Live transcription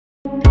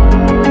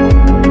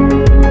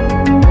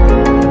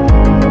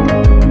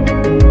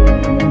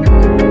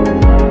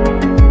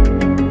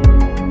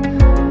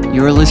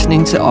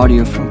listening to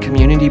audio from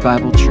Community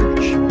Bible Church.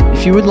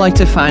 If you would like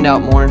to find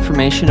out more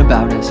information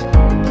about us,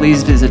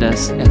 please visit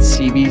us at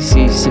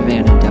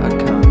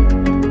cbcsavannah.com.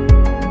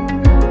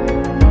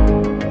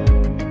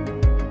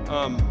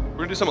 We're going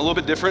to do something a little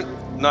bit different.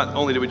 Not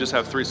only did we just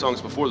have 3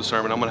 songs before the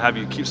sermon, I'm going to have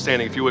you keep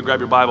standing. If you would,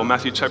 grab your Bible,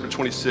 Matthew chapter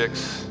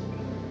 26.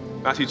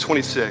 Matthew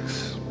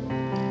 26.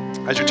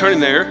 As you're turning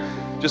there,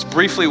 just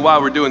briefly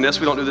while we're doing this,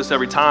 we don't do this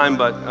every time,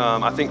 but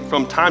I think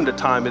from time to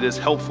time it is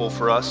helpful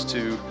for us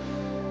to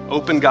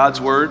open God's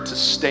Word, to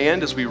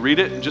stand as we read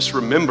it, and just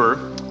remember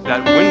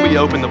that when we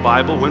open the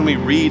Bible, when we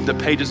read the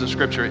pages of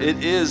Scripture,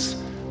 it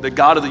is the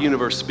God of the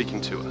universe speaking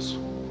to us.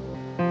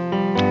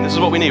 And this is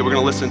what we need. We're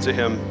going to listen to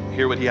Him,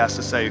 hear what He has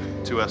to say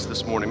to us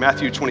this morning.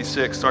 Matthew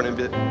 26, starting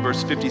in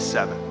verse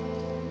 57.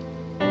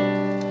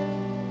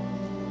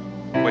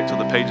 Wait till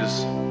the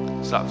pages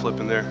stop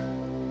flipping there.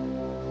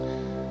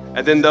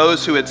 And then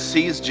those who had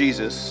seized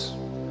Jesus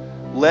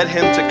led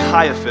him to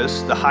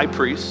Caiaphas, the high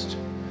priest,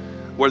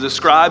 where the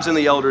scribes and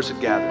the elders had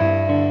gathered.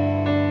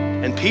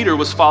 And Peter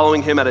was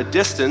following him at a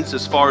distance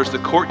as far as the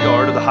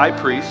courtyard of the high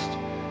priest.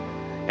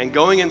 And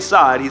going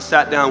inside, he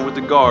sat down with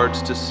the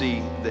guards to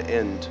see the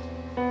end.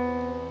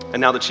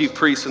 And now the chief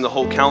priests and the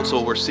whole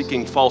council were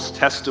seeking false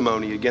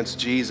testimony against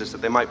Jesus,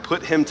 that they might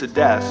put him to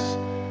death,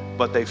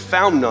 but they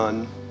found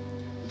none,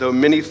 though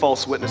many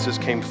false witnesses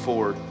came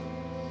forward.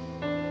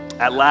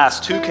 At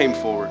last, 2 came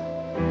forward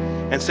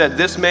and said,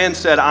 "This man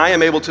said, I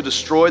am able to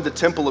destroy the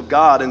temple of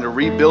God and to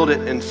rebuild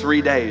it in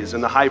 3 days.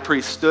 And the high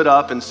priest stood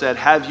up and said,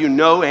 "Have you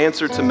no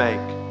answer to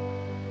make?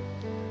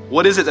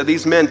 What is it that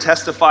these men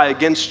testify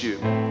against you?"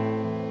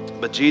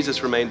 But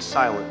Jesus remained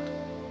silent.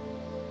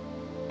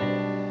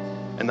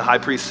 And the high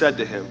priest said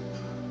to him,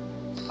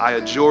 "I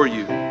adjure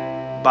you,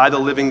 by the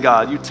living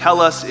God, you tell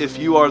us if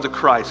you are the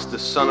Christ, the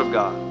Son of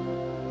God."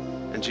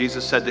 And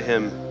Jesus said to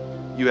him,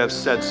 "You have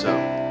said so.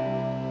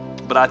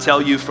 But I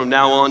tell you, from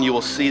now on you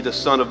will see the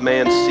Son of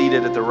Man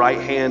seated at the right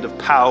hand of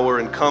power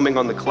and coming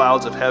on the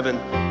clouds of heaven."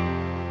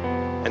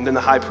 And then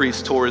the high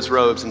priest tore his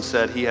robes and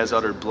said, "He has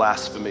uttered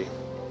blasphemy.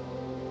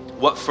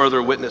 What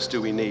further witness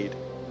do we need?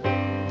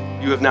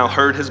 You have now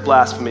heard his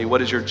blasphemy. What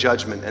is your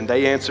judgment?" And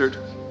they answered,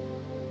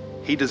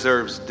 "He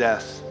deserves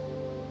death."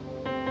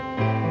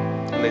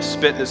 And they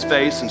spit in his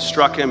face and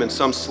struck him, and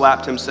some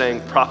slapped him,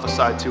 saying,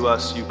 "Prophesy to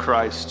us, you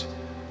Christ.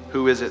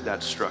 Who is it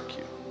that struck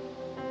you?"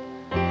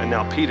 And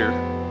now Peter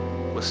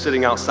was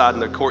sitting outside in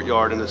the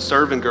courtyard, and a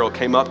servant girl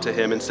came up to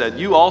him and said,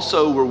 "You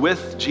also were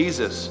with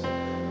Jesus,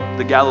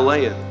 the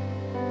Galilean."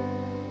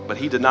 But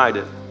he denied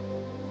it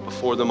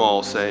before them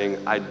all, saying,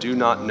 "I do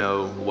not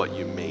know what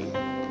you mean."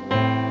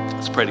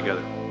 Let's pray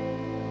together.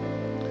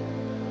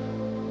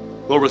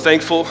 Lord, we're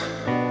thankful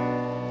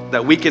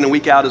that week in and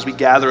week out as we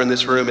gather in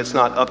this room, it's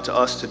not up to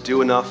us to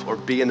do enough or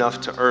be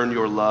enough to earn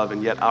your love,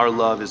 and yet our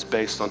love is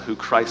based on who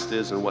Christ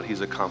is and what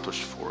he's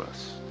accomplished for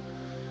us.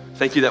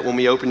 Thank you that when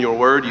we open your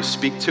word, you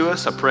speak to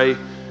us. I pray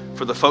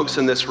for the folks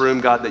in this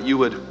room, God, that you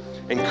would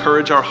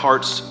encourage our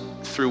hearts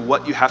through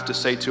what you have to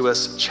say to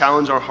us,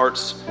 challenge our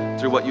hearts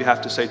through what you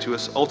have to say to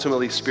us.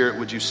 Ultimately, Spirit,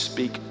 would you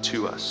speak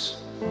to us?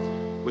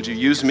 Would you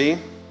use me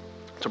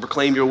to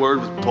proclaim your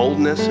word with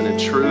boldness and in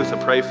truth? I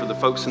pray for the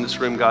folks in this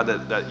room, God,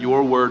 that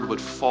your word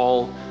would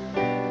fall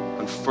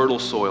on fertile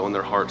soil in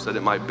their hearts, that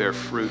it might bear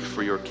fruit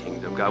for your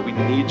kingdom. God, we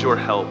need your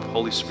help.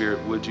 Holy Spirit,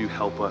 would you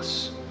help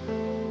us?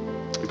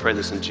 We pray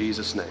this in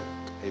Jesus' name.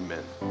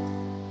 Amen.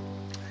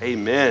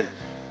 Amen.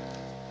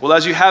 Well,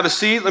 as you have a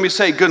seat, let me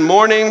say good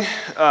morning.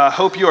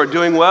 Hope you are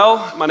doing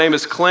well. My name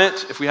is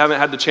Clint. If we haven't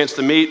had the chance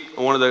to meet,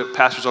 I'm one of the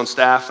pastors on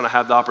staff, and I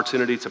have the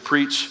opportunity to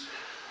preach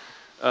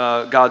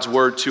God's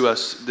word to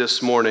us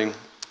this morning.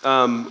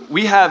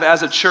 We have,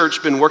 as a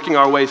church, been working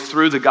our way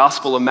through the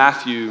Gospel of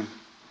Matthew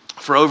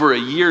for over a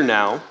year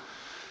now.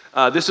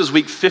 This is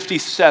week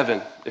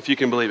 57, if you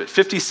can believe it.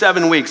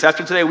 57 weeks.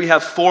 After today, we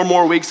have 4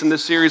 more weeks in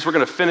this series. We're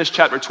going to finish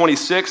chapter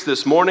 26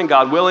 this morning,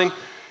 God willing,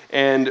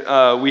 and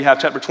we have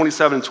chapter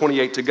 27 and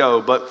 28 to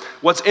go. But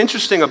what's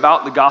interesting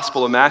about the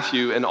Gospel of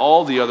Matthew and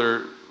all the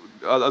other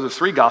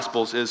 3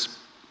 Gospels is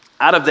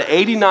out of the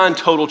 89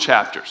 total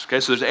chapters,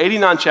 okay, so there's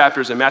 89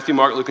 chapters in Matthew,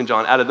 Mark, Luke, and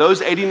John. Out of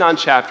those 89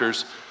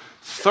 chapters,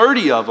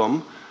 30 of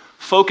them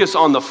focus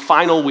on the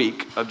final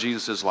week of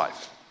Jesus'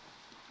 life.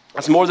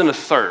 That's more than a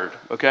third,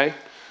 okay?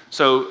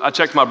 So I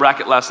checked my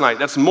bracket last night.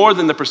 That's more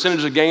than the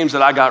percentage of games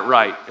that I got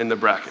right in the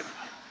bracket.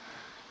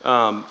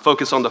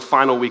 Focus on the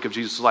final week of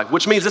Jesus' life,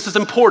 which means this is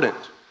important.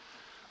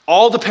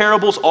 All the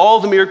parables, all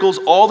the miracles,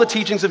 all the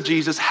teachings of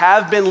Jesus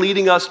have been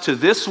leading us to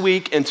this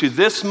week and to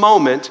this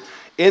moment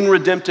in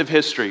redemptive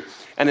history.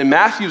 And in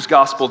Matthew's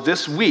gospel,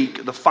 this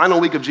week, the final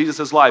week of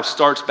Jesus' life,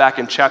 starts back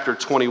in chapter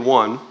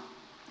 21,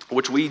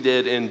 which we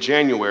did in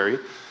January.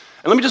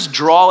 And let me just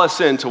draw us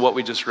into what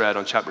we just read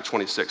on chapter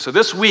 26. So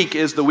this week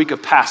is the week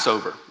of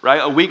Passover, right?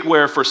 A week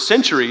where for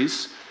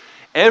centuries,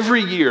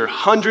 every year,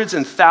 hundreds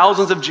and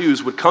thousands of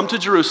Jews would come to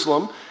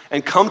Jerusalem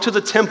and come to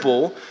the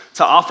temple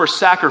to offer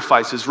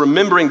sacrifices,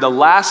 remembering the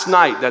last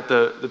night that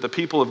the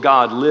people of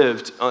God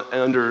lived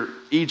under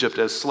Egypt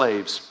as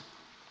slaves.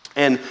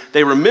 And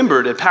they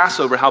remembered at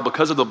Passover how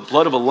because of the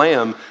blood of a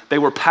lamb, They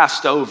were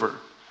passed over.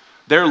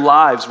 Their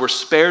lives were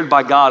spared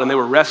by God, and they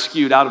were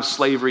rescued out of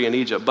slavery in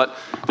Egypt. But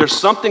there's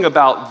something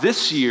about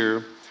this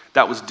year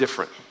that was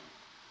different,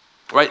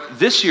 right?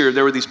 This year,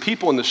 there were these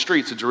people in the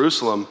streets of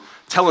Jerusalem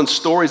telling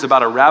stories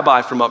about a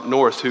rabbi from up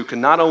north who could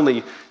not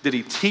only did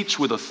he teach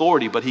with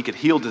authority, but he could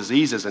heal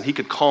diseases and he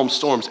could calm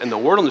storms. And the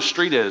word on the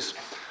street is,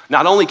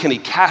 not only can he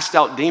cast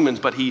out demons,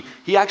 but he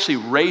actually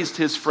raised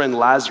his friend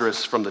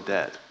Lazarus from the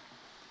dead.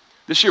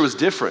 This year was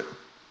different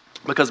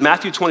because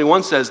Matthew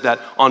 21 says that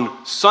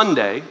on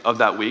Sunday of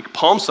that week,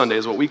 Palm Sunday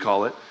is what we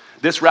call it,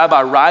 this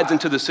rabbi rides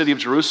into the city of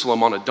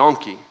Jerusalem on a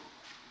donkey,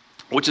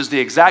 which is the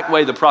exact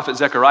way the prophet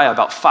Zechariah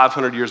about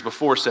 500 years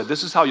before said,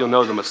 this is how you'll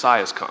know the Messiah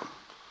has come,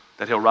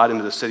 that he'll ride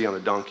into the city on a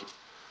donkey.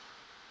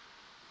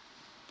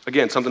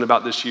 Again, something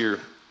about this year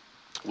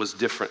was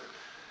different.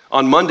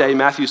 On Monday,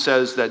 Matthew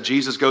says that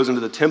Jesus goes into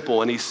the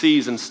temple and he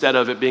sees, instead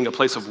of it being a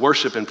place of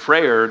worship and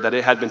prayer, that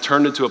it had been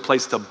turned into a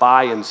place to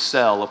buy and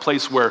sell, a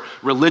place where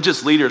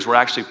religious leaders were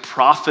actually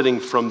profiting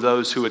from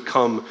those who had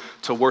come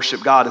to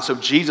worship God. And so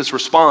Jesus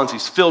responds.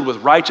 He's filled with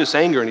righteous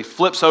anger and he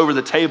flips over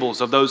the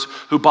tables of those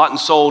who bought and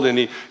sold, and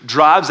he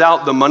drives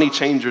out the money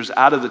changers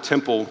out of the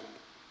temple.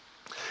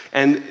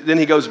 And then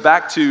he goes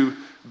back to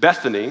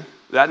Bethany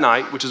that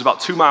night, which is about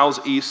 2 miles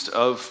east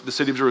of the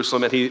city of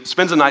Jerusalem, and he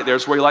spends the night there.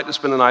 It's where he liked to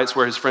spend the night. It's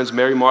where his friends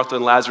Mary, Martha,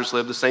 and Lazarus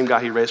lived, the same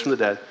guy he raised from the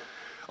dead.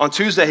 On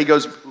Tuesday, he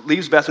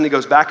leaves Bethany,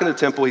 goes back in the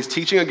temple. He's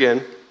teaching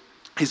again.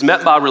 He's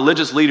met by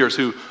religious leaders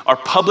who are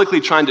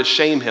publicly trying to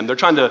shame him. They're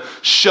trying to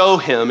show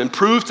him and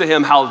prove to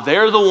him how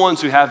they're the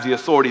ones who have the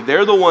authority.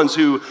 They're the ones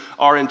who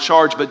are in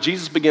charge, but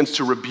Jesus begins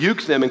to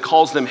rebuke them and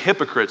calls them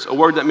hypocrites, a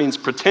word that means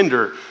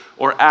pretender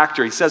or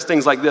actor. He says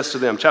things like this to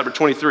them, chapter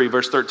 23,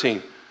 verse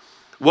 13.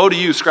 Woe to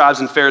you, scribes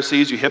and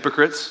Pharisees, you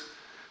hypocrites,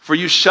 for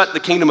you shut the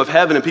kingdom of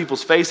heaven in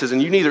people's faces,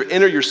 and you neither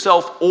enter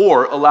yourself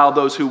or allow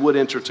those who would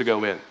enter to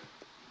go in.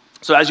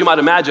 So as you might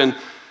imagine,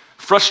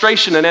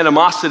 frustration and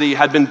animosity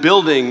had been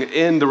building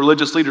in the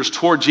religious leaders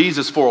toward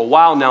Jesus for a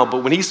while now,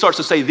 but when he starts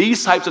to say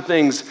these types of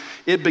things,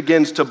 it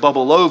begins to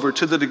bubble over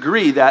to the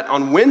degree that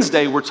on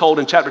Wednesday, we're told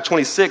in chapter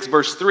 26,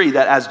 verse 3,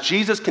 that as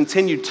Jesus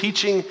continued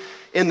teaching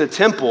in the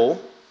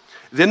temple,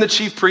 then the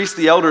chief priests,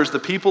 the elders, the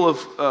people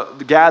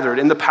of gathered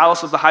in the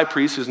palace of the high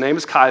priest, whose name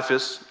is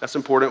Caiaphas. That's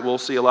important. We'll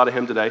see a lot of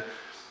him today.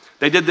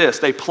 They did this.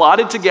 They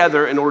plotted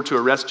together in order to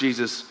arrest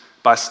Jesus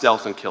by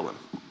stealth and kill him.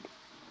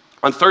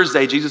 On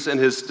Thursday, Jesus and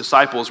his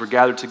disciples were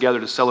gathered together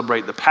to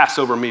celebrate the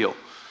Passover meal,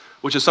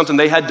 which is something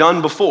they had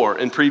done before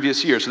in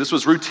previous years. So this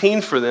was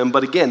routine for them,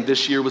 but again,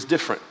 this year was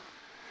different.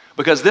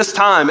 Because this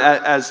time,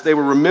 as they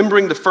were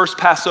remembering the first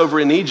Passover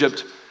in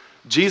Egypt,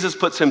 Jesus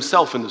puts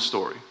himself in the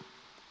story.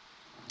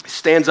 He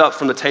stands up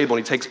from the table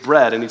and he takes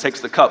bread and he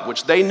takes the cup,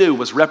 which they knew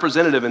was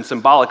representative and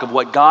symbolic of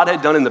what God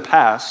had done in the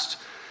past.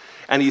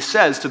 And he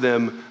says to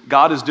them,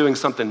 God is doing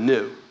something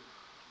new.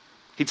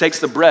 He takes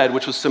the bread,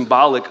 which was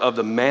symbolic of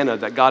the manna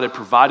that God had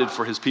provided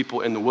for his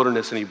people in the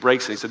wilderness, and he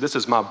breaks it. He said, this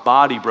is my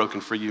body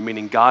broken for you,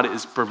 meaning God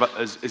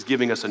is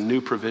giving us a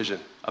new provision,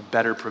 a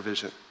better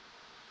provision.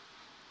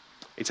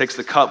 He takes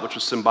the cup, which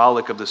was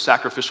symbolic of the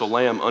sacrificial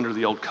lamb under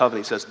the old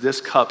covenant. He says,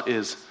 this cup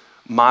is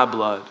my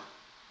blood,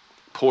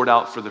 poured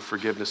out for the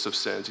forgiveness of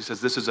sins. He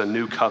says, this is a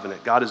new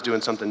covenant. God is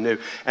doing something new.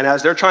 And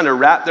as they're trying to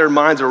wrap their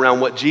minds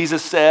around what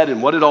Jesus said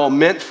and what it all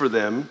meant for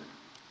them,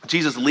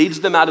 Jesus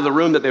leads them out of the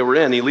room that they were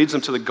in. He leads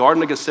them to the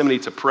Garden of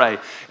Gethsemane to pray.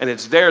 And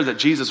it's there that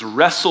Jesus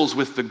wrestles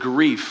with the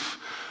grief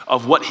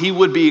of what he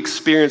would be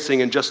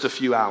experiencing in just a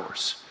few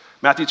hours.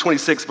 Matthew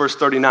 26, verse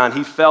 39,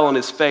 he fell on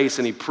his face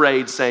and he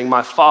prayed, saying,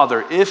 my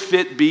Father, if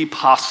it be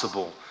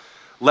possible,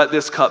 let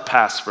this cup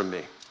pass from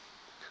me.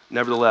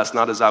 Nevertheless,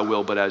 not as I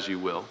will, but as you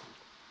will.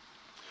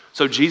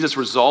 So Jesus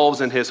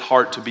resolves in his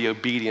heart to be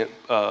obedient,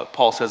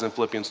 Paul says in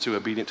Philippians 2,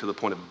 obedient to the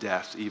point of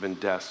death, even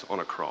death on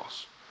a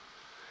cross.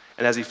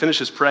 And as he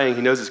finishes praying,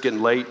 he knows it's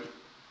getting late.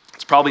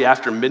 It's probably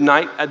after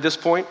midnight at this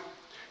point.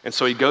 And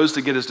so he goes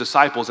to get his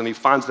disciples and he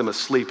finds them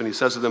asleep. And he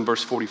says to them,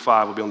 verse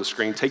 45 will be on the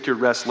screen, take your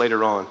rest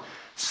later on.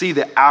 See,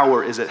 the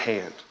hour is at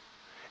hand.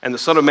 And the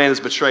Son of Man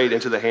is betrayed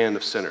into the hand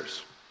of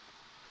sinners.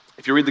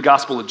 If you read the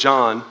Gospel of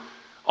John,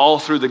 all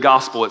through the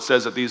gospel, it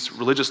says that these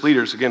religious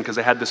leaders, again, because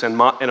they had this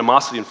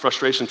animosity and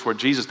frustration toward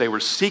Jesus, they were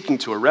seeking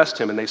to arrest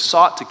him and they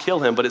sought to kill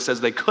him, but it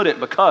says they couldn't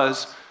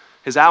because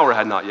his hour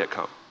had not yet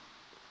come.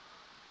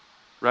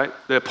 Right?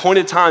 The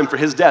appointed time for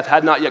his death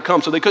had not yet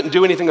come, so they couldn't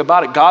do anything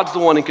about it. God's the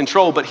one in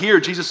control, but here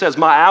Jesus says,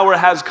 my hour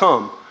has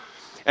come.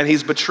 And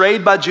he's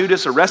betrayed by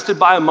Judas, arrested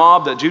by a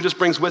mob that Judas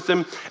brings with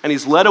him, and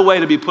he's led away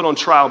to be put on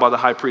trial by the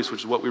high priest,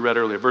 which is what we read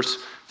earlier. Verse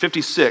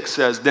 56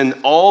 says,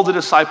 then all the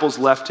disciples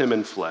left him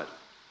and fled.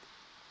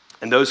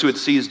 And those who had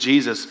seized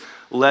Jesus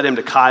led him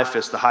to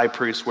Caiaphas, the high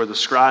priest, where the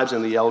scribes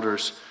and the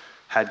elders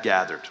had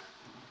gathered.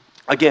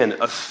 Again,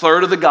 a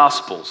third of the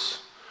Gospels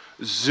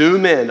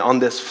zoom in on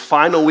this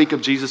final week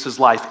of Jesus'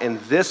 life and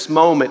this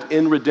moment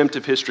in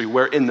redemptive history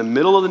where in the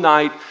middle of the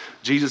night,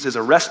 Jesus is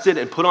arrested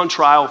and put on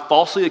trial,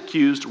 falsely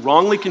accused,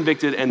 wrongly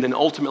convicted, and then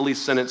ultimately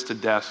sentenced to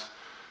death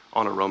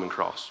on a Roman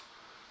cross.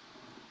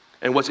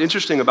 And what's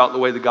interesting about the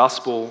way the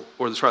gospel,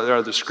 or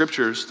the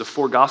scriptures, the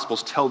four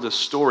gospels tell this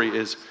story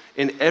is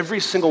in every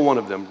single one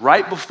of them,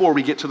 right before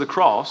we get to the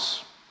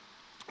cross,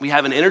 we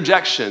have an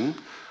interjection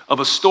of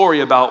a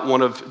story about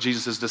one of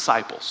Jesus'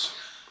 disciples,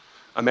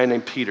 a man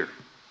named Peter.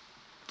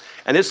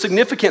 And it's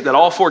significant that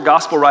all four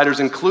gospel writers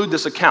include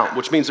this account,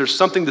 which means there's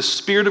something the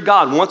Spirit of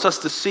God wants us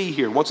to see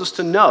here, wants us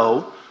to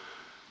know.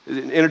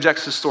 It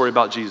interjects this story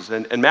about Jesus.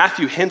 And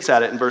Matthew hints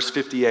at it in verse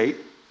 58. It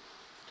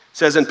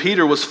says, and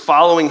Peter was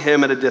following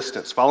him at a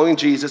distance, following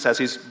Jesus as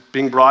he's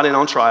being brought in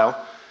on trial.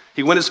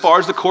 He went as far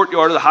as the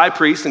courtyard of the high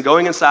priest, and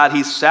going inside,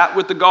 he sat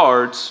with the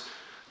guards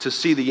to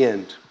see the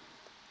end.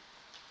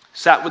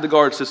 Sat with the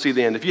guards to see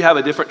the end. If you have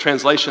a different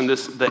translation,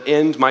 the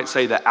end might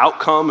say the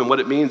outcome, and what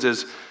it means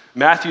is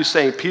Matthew's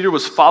saying Peter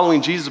was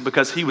following Jesus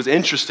because he was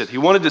interested. He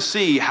wanted to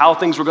see how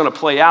things were going to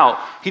play out.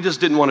 He just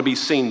didn't want to be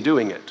seen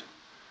doing it.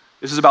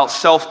 This is about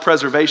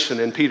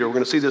self-preservation in Peter. We're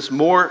going to see this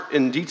more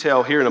in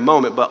detail here in a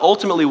moment, but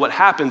ultimately what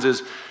happens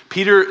is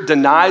Peter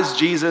denies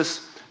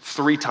Jesus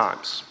 3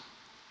 times.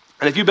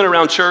 And if you've been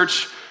around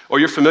church or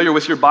you're familiar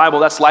with your Bible,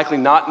 that's likely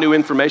not new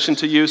information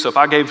to you. So if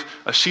I gave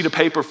a sheet of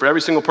paper for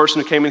every single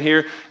person who came in here,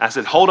 and I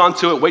said, hold on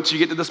to it, wait till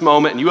you get to this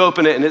moment, and you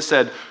open it, and it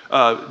said,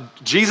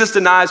 Jesus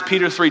denies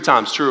Peter 3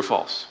 times, true or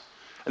false?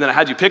 And then I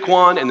had you pick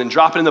one and then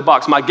drop it in the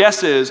box. My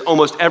guess is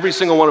almost every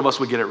single one of us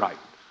would get it right.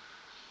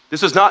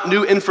 This is not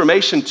new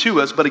information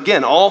to us, but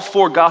again, all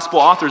 4 gospel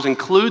authors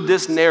include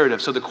this narrative.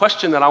 So the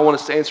question that I want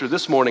us to answer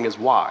this morning is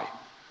why?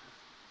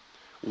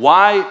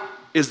 Why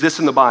is this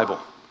in the Bible?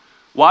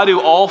 Why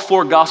do all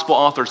 4 gospel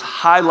authors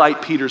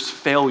highlight Peter's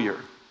failure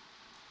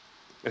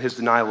and his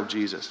denial of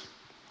Jesus?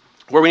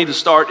 Where we need to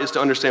start is to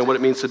understand what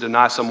it means to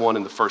deny someone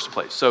in the first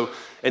place. So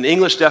an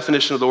English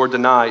definition of the word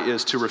deny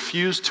is to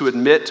refuse to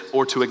admit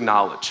or to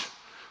acknowledge.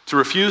 To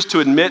refuse to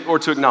admit or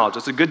to acknowledge.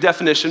 It's a good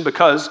definition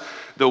because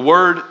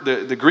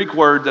the Greek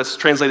word that's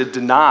translated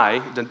deny,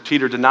 that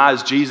Peter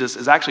denies Jesus,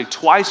 is actually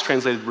twice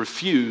translated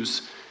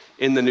refuse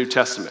in the New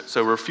Testament.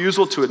 So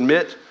refusal to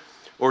admit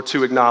or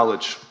to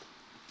acknowledge.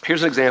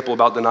 Here's an example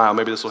about denial.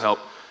 Maybe this will help.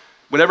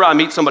 Whenever I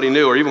meet somebody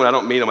new, or even when I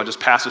don't meet them, I just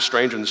pass a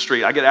stranger in the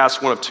street, I get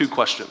asked one of 2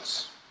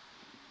 questions.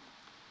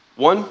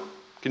 One,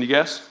 can you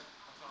guess?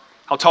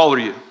 How tall are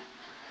you?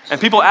 And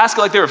people ask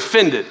it like they're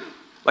offended.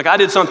 Like I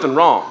did something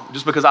wrong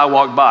just because I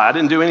walked by. I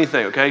didn't do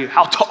anything, okay?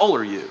 How tall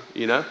are you,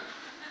 you know?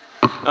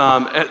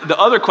 The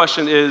other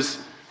question is,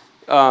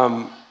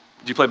 do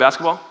you play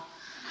basketball?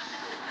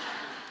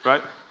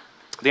 Right?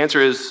 The answer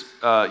is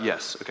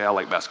yes. Okay, I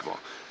like basketball.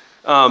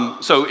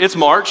 So it's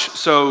March,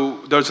 so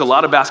there's a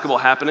lot of basketball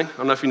happening. I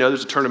don't know if you know,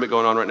 there's a tournament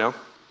going on right now.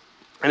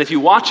 And if you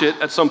watch it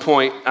at some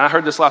point, and I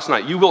heard this last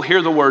night, you will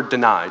hear the word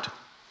denied.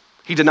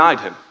 He denied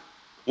him.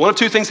 One of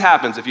 2 things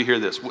happens if you hear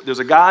this. There's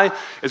a guy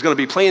who's going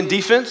to be playing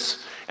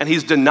defense, and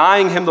he's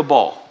denying him the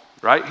ball,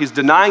 right? He's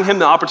denying him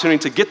the opportunity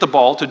to get the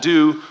ball to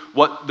do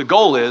what the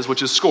goal is,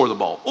 which is score the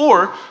ball.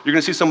 Or you're going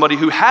to see somebody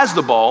who has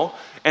the ball,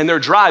 and they're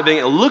driving,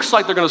 it looks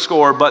like they're going to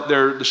score, but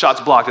the shot's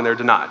blocked and they're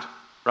denied,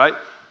 right?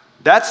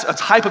 That's a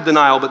type of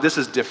denial, but this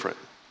is different.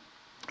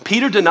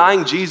 Peter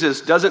denying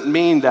Jesus doesn't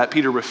mean that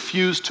Peter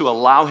refused to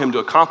allow him to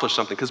accomplish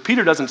something, because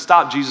Peter doesn't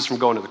stop Jesus from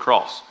going to the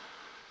cross.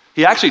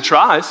 He actually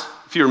tries,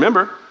 if you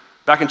remember.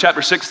 Back in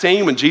chapter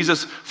 16, when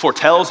Jesus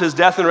foretells his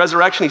death and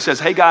resurrection, he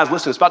says, hey guys,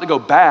 listen, it's about to go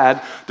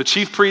bad. The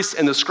chief priests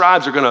and the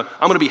scribes I'm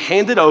going to be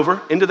handed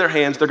over into their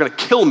hands. They're going to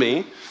kill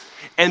me.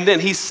 And then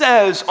he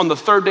says, on the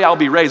 3rd day I'll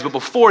be raised. But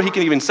before he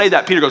can even say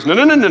that, Peter goes,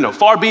 no,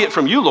 far be it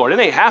from you, Lord. It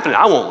ain't happening.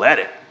 I won't let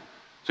it.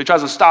 So he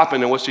tries to stop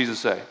him, and what's Jesus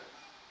say?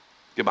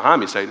 Get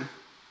behind me, Satan.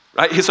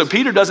 Right? So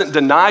Peter doesn't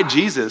deny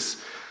Jesus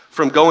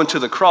from going to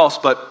the cross,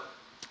 but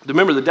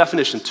remember the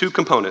definition, 2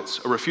 components,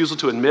 a refusal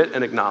to admit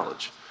and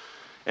acknowledge.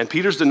 And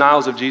Peter's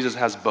denials of Jesus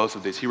has both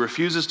of these. He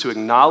refuses to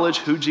acknowledge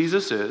who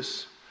Jesus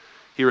is.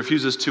 He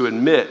refuses to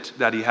admit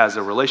that he has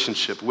a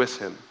relationship with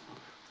him.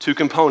 2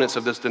 components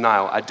of this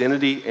denial,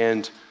 identity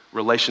and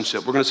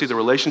relationship. We're going to see the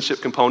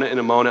relationship component in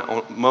a moment.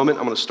 I'm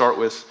going to start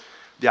with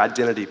the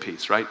identity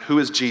piece, right? Who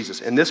is Jesus?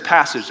 In this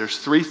passage, there's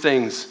 3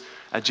 things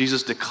that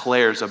Jesus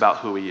declares about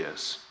who he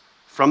is.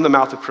 From the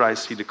mouth of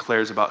Christ, he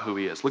declares about who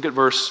he is. Look at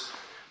verse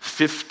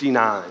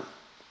 59.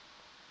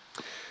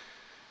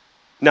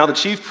 Now the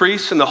chief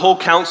priests and the whole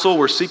council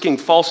were seeking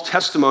false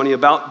testimony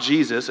against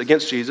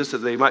Jesus, that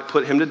they might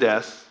put him to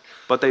death,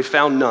 but they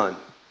found none.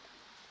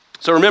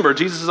 So remember,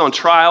 Jesus is on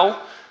trial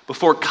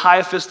before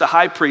Caiaphas the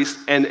high priest,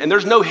 and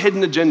there's no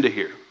hidden agenda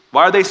here.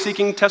 Why are they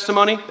seeking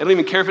testimony? They don't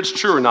even care if it's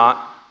true or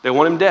not. They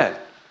want him dead.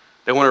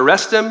 They want to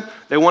arrest him.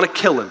 They want to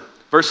kill him.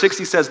 Verse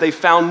 60 says they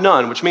found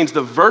none, which means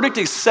the verdict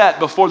is set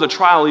before the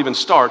trial even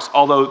starts,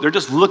 although they're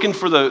just looking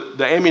for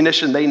the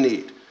ammunition they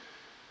need.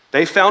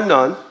 They found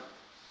none,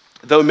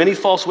 though many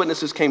false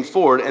witnesses came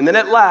forward. And then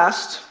at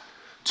last,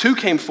 2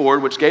 came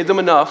forward, which gave them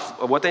enough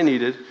of what they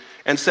needed,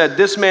 and said,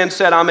 this man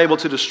said, I'm able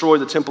to destroy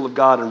the temple of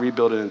God and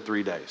rebuild it in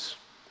 3 days.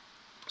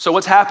 So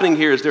what's happening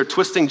here is they're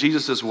twisting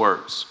Jesus'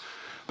 words.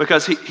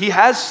 Because he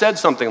has said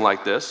something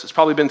like this. It's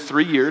probably been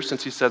 3 years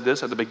since he said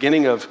this at the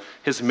beginning of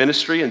his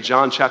ministry in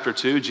John chapter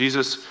 2.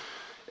 Jesus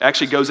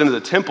actually goes into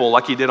the temple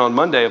like he did on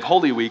Monday of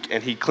Holy Week,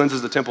 and he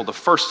cleanses the temple the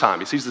first time.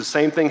 He sees the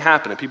same thing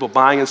happening, people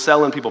buying and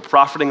selling, people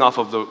profiting off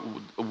of the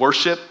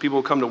worship,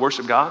 people come to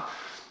worship God.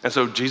 And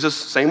so Jesus,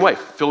 same way,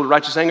 filled with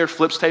righteous anger,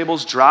 flips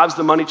tables, drives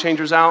the money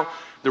changers out.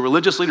 The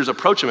religious leaders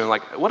approach him and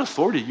like, what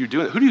authority are you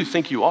doing? Who do you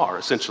think you are,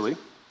 essentially?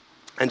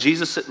 And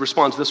Jesus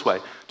responds this way,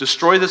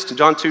 destroy this,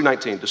 John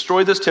 2:19,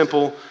 destroy this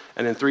temple,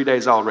 and in 3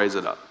 days I'll raise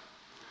it up.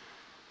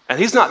 And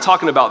he's not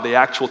talking about the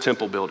actual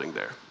temple building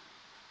there.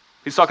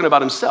 He's talking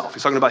about himself.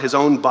 He's talking about his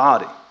own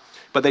body.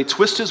 But they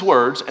twist his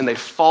words and they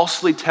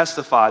falsely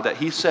testify that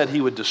he said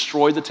he would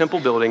destroy the temple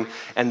building,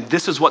 and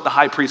this is what the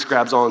high priest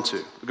grabs onto.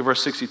 Look at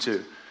verse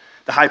 62.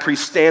 The high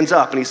priest stands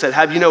up and he said,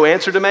 have you no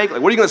answer to make?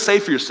 Like, what are you going to say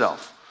for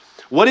yourself?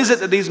 What is it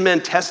that these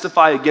men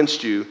testify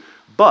against you?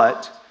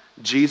 But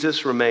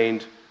Jesus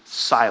remained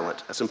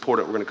silent. That's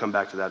important. We're going to come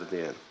back to that at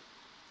the end.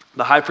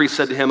 The high priest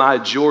said to him, I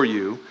adjure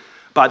you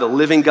by the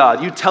living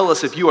God, you tell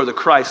us if you are the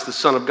Christ, the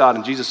Son of God.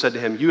 And Jesus said to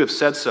him, you have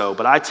said so,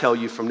 but I tell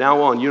you from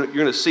now on, you're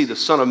going to see the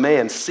Son of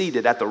Man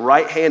seated at the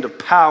right hand of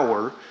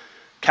power,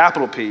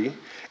 capital P,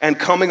 and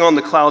coming on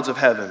the clouds of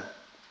heaven.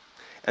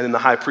 And then the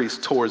high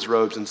priest tore his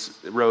robe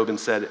and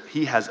said,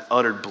 he has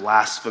uttered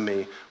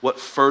blasphemy. What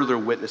further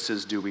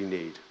witnesses do we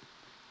need?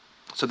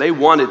 So they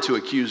wanted to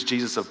accuse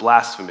Jesus of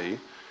blasphemy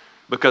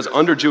because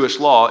under Jewish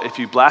law, if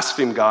you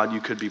blaspheme God,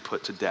 you could be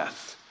put to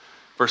death.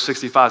 Verse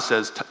 65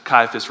 says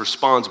Caiaphas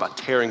responds by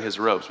tearing his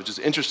robes, which is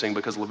interesting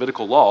because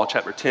Levitical law,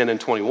 chapter 10 and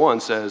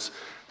 21, says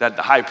that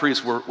the high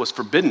priest was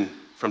forbidden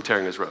from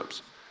tearing his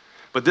robes.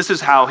 But this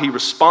is how he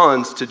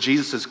responds to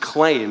Jesus'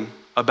 claim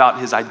about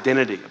his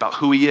identity, about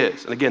who he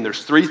is. And again,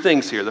 there's three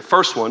things here. The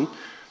first one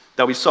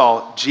that we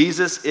saw,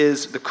 Jesus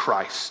is the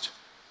Christ.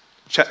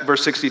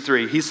 Verse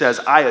 63, he says,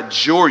 I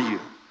adjure you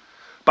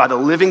by the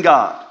living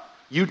God.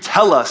 You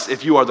tell us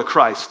if you are the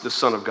Christ, the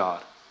Son of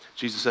God.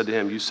 Jesus said to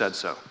him, you said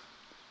so.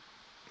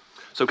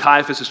 So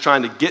Caiaphas is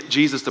trying to get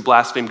Jesus to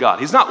blaspheme God.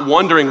 He's not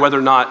wondering whether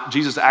or not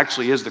Jesus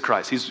actually is the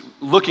Christ. He's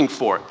looking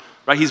for it,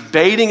 right? He's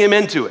baiting him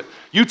into it.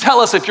 You tell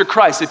us if you're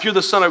Christ, if you're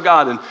the Son of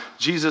God, and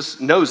Jesus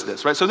knows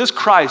this, right? So this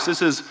Christ,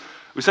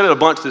 we said it a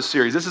bunch this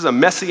series, this is a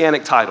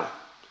messianic title.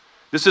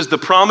 This is the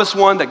promised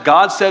one that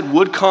God said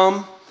would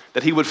come,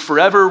 that he would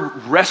forever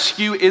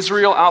rescue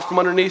Israel out from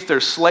underneath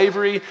their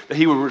slavery, that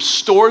he would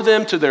restore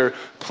them to their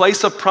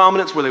place of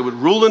prominence where they would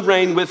rule and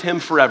reign with him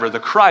forever. The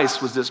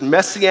Christ was this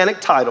messianic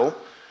title,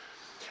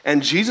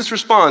 and Jesus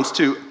responds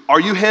to,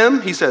 are you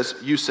him? He says,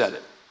 you said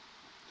it.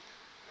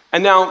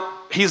 And now,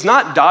 he's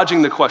not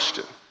dodging the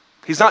question.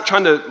 He's not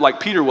trying to, like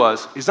Peter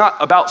was, he's not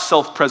about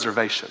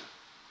self-preservation,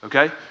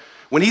 okay?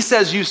 When he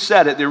says you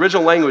said it, the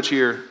original language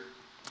here,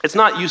 it's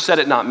not you said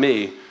it, not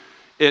me.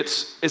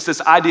 It's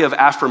this idea of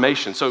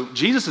affirmation. So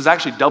Jesus is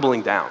actually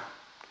doubling down.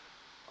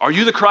 Are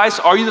you the Christ?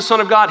 Are you the Son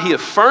of God? He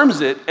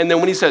affirms it, and then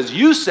when he says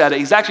you said it,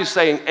 he's actually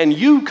saying, and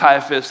you,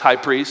 Caiaphas, high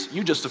priest,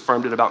 you just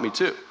affirmed it about me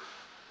too,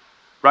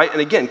 right? And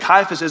again,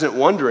 Caiaphas isn't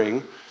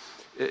wondering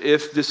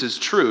if this is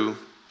true.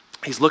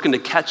 He's looking to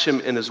catch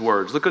him in his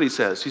words. Look what he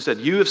says. He said,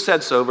 you have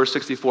said so, verse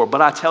 64,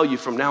 but I tell you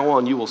from now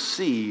on you will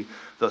see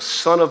the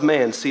Son of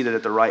Man seated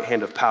at the right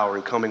hand of power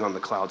and coming on the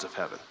clouds of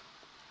heaven.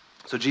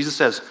 So Jesus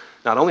says,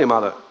 not only am I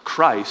the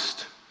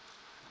Christ,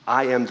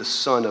 I am the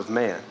Son of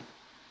Man.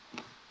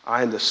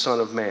 I am the Son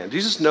of Man.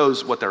 Jesus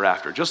knows what they're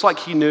after, just like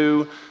he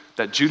knew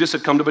that Judas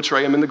had come to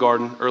betray him in the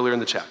garden earlier in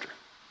the chapter.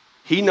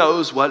 He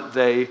knows what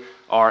they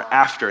are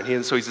after,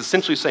 and so he's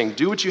essentially saying,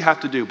 do what you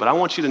have to do, but I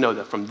want you to know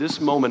that from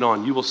this moment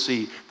on, you will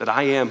see that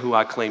I am who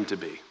I claim to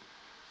be.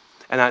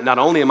 And not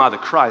only am I the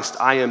Christ,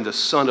 I am the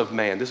Son of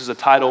Man. This is a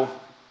title,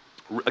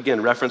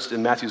 again, referenced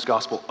in Matthew's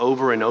gospel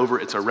over and over.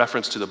 It's a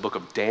reference to the book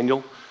of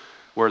Daniel,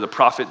 where the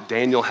prophet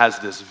Daniel has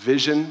this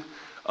vision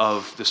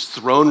of this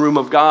throne room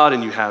of God,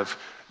 and you have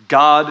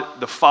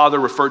God, the Father,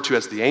 referred to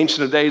as the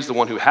Ancient of Days, the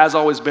one who has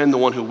always been, the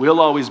one who will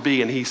always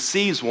be, and he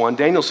sees one,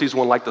 Daniel sees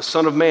one like the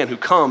Son of Man who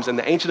comes, and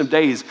the Ancient of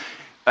Days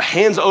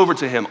hands over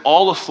to him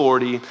all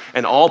authority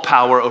and all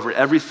power over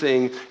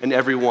everything and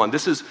everyone.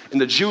 This is, in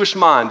the Jewish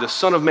mind, the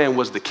Son of Man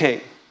was the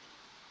king.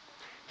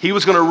 He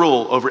was going to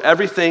rule over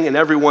everything and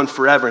everyone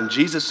forever, and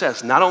Jesus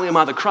says, not only am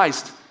I the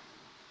Christ,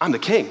 I'm the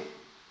king.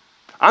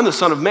 I'm the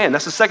Son of Man.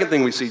 That's the second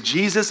thing we see.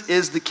 Jesus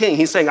is the king.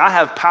 He's saying, I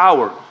have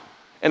power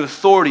and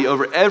authority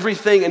over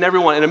everything and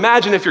everyone. And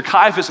imagine if you're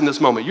Caiaphas in this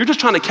moment. You're just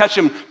trying to catch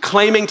him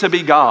claiming to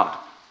be God.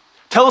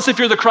 Tell us if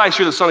you're the Christ,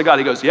 you're the Son of God.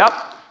 He goes, yep,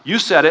 you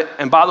said it.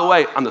 And by the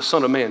way, I'm the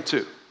Son of Man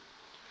too.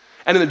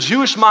 And in the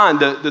Jewish mind,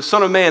 the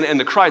Son of Man and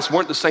the Christ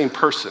weren't the same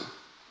person.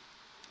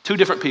 Two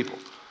different people.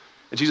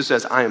 And Jesus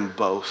says, I am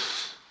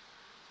both.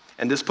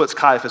 And this puts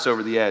Caiaphas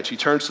over the edge. He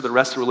turns to the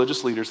rest of the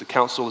religious leaders, the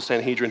council, the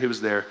Sanhedrin who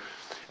was there,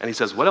 and he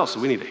says, what else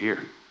do we need to hear?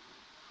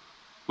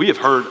 We have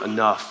heard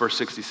enough, verse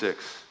 66.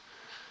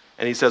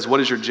 And he says, what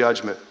is your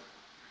judgment?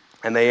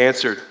 And they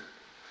answered,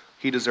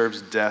 he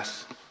deserves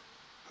death.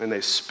 And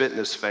they spit in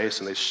his face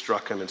and they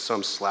struck him, and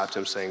some slapped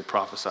him, saying,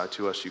 prophesy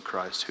to us, you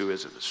Christ, who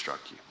is it that struck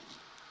you?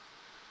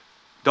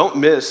 Don't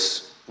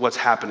miss what's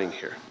happening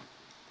here.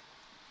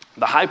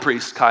 The high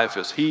priest,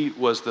 Caiaphas, he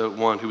was the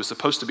one who was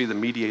supposed to be the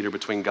mediator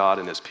between God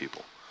and his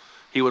people.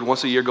 He would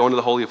once a year go into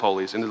the Holy of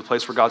Holies, into the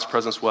place where God's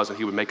presence was, and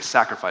he would make a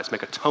sacrifice,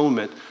 make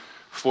atonement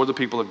for the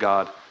people of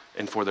God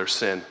and for their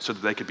sin so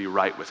that they could be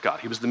right with God.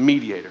 He was the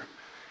mediator.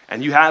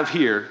 And you have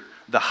here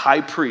the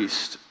high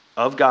priest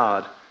of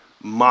God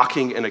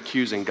mocking and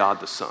accusing God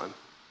the Son.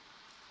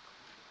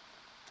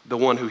 The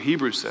one who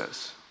Hebrews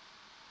says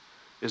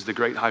is the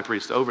great high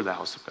priest over the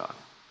house of God.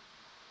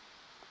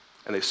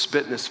 And they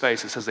spit in his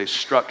face. It says they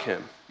struck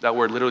him. That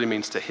word literally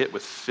means to hit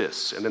with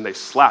fists. And then they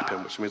slap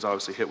him, which means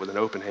obviously hit with an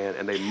open hand.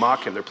 And they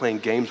mock him. They're playing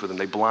games with him.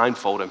 They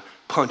blindfold him,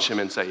 punch him,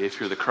 and say, if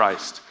you're the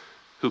Christ,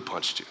 who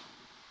punched you?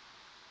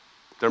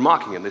 They're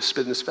mocking him. They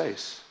spit in his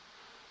face.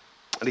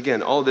 And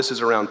again, all of this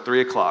is around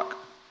 3 o'clock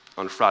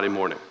on Friday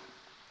morning.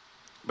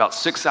 About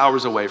 6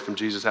 hours away from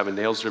Jesus having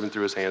nails driven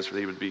through his hands so that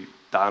he would be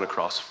dying on a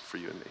cross for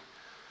you and me.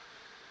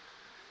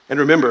 And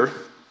remember,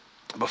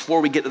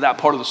 before we get to that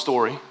part of the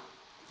story,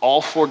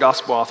 all 4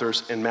 gospel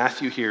authors and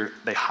Matthew here,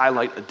 they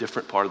highlight a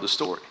different part of the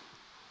story.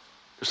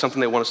 There's something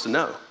they want us to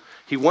know.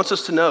 He wants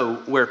us to know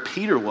where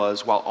Peter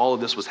was while all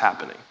of this was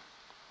happening.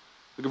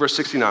 Look at verse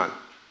 69.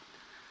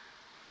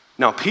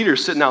 Now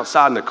Peter's sitting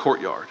outside in the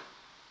courtyard,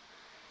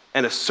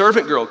 and a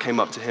servant girl came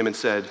up to him and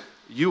said,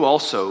 you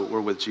also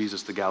were with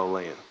Jesus the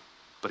Galilean.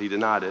 But he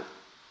denied it,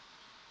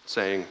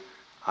 saying,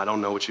 I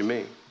don't know what you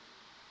mean.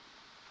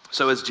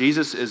 So as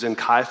Jesus is in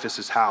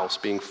Caiaphas' house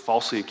being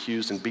falsely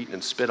accused and beaten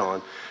and spit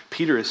on,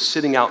 Peter is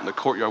sitting out in the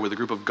courtyard with a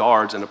group of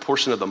guards and a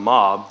portion of the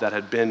mob that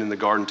had been in the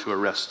garden to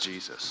arrest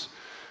Jesus.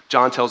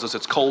 John tells us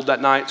it's cold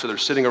that night, so they're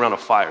sitting around a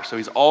fire. So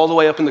he's all the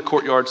way up in the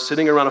courtyard,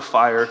 sitting around a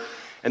fire,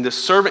 and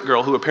this servant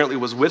girl who apparently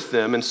was with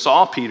them and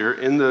saw Peter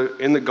in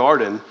the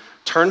garden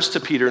turns to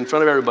Peter in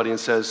front of everybody and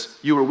says,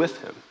 you were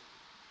with him.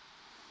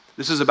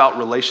 This is about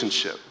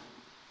relationship.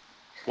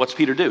 What's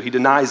Peter do? He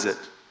denies it.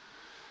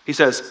 He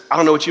says, I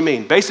don't know what you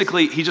mean.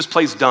 Basically, he just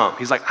plays dumb.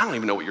 He's like, I don't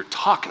even know what you're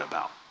talking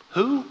about.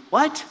 Who?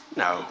 What?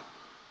 No.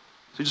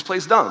 So he just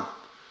plays dumb.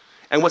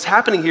 And what's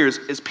happening here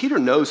is Peter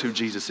knows who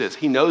Jesus is.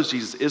 He knows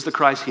Jesus is the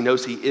Christ. He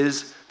knows he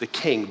is the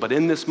King. But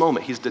in this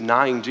moment, he's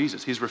denying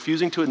Jesus. He's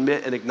refusing to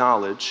admit and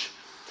acknowledge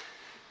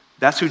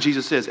that's who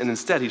Jesus is. And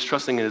instead, he's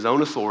trusting in his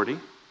own authority.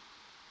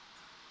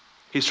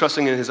 He's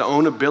trusting in his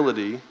own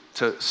ability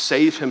to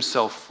save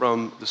himself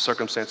from the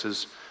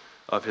circumstances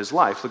of his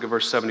life. Look at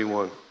verse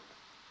 71.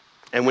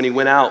 And when he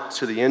went out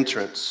to the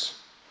entrance,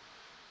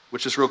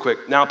 which is real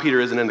quick, now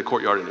Peter isn't in the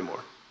courtyard anymore.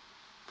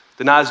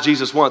 Denies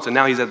Jesus once, and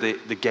now he's at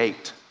the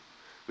gate,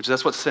 which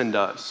that's what sin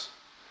does.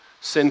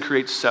 Sin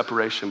creates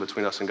separation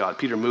between us and God.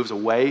 Peter moves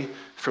away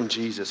from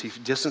Jesus. He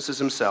distances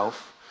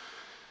himself.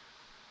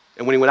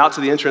 And when he went out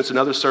to the entrance,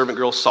 another servant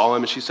girl saw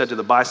him, and she said to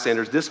the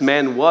bystanders, this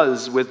man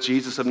was with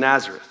Jesus of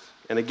Nazareth.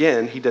 And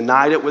again, he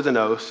denied it with an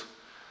oath,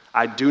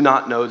 I do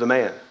not know the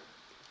man.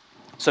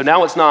 So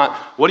now it's not,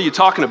 what are you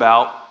talking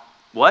about?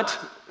 What?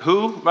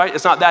 Who? Right?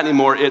 It's not that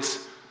anymore.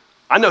 It's,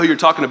 I know who you're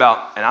talking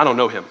about, and I don't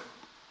know him.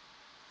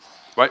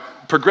 Right?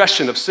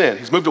 Progression of sin.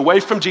 He's moved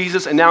away from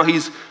Jesus, and now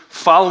he's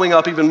following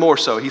up even more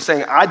so. He's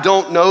saying, I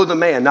don't know the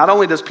man. Not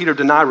only does Peter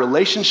deny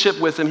relationship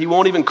with him, he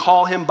won't even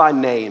call him by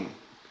name.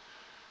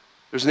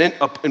 There's an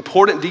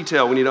important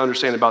detail we need to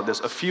understand about this.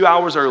 A few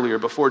hours earlier,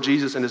 before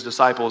Jesus and his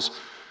disciples,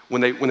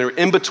 when they were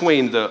in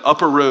between the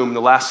upper room,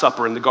 the Last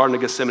Supper, in the Garden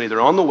of Gethsemane,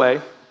 they're on the way,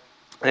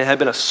 and it had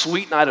been a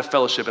sweet night of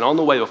fellowship. And on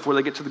the way, before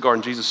they get to the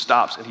garden, Jesus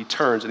stops and he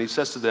turns and he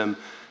says to them,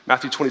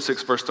 Matthew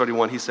 26, verse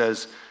 31, he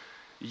says,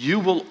 you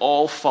will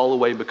all fall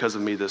away because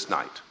of me this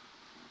night.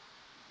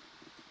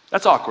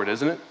 That's awkward,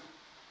 isn't it?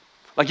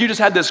 Like you just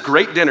had this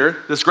great dinner,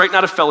 this great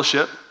night of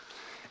fellowship,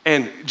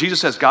 and Jesus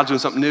says, God's doing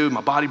something new.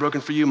 My body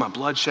broken for you, my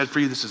blood shed for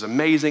you. This is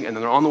amazing. And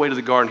then they're on the way to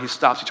the garden. He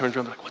stops, he turns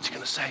around, like, what's he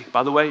going to say?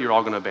 By the way, you're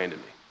all going to abandon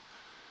me.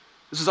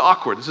 This is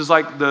awkward. This is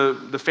like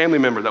the family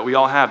member that we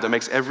all have that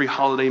makes every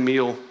holiday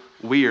meal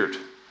weird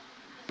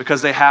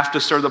because they have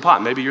to stir the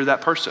pot. Maybe you're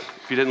that person.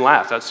 If you didn't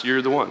laugh,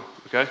 you're the one,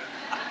 okay?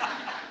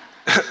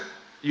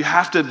 You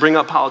have to bring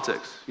up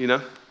politics, you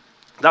know?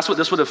 That's what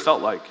this would have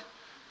felt like.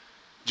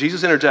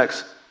 Jesus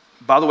interjects,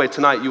 by the way,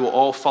 tonight you will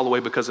all fall away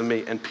because of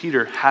me. And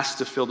Peter has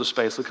to fill the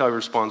space. Look how he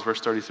responds,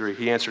 verse 33.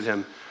 He answered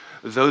him,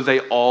 though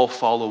they all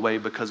fall away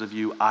because of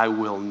you, I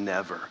will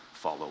never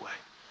fall away.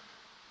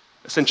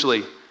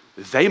 Essentially,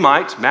 they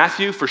might,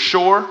 Matthew for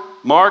sure,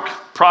 Mark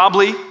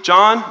probably,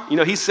 John,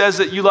 he says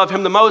that you love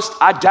him the most.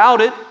 I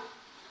doubt it.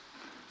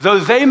 Though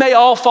they may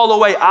all fall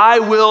away, I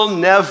will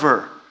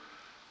never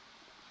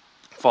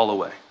fall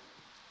away.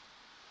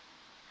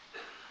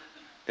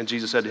 And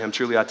Jesus said to him,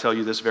 truly I tell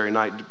you this very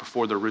night,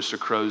 before the rooster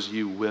crows,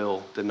 you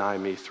will deny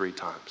me 3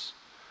 times.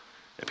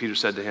 And Peter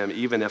said to him,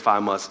 even if I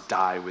must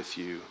die with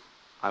you,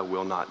 I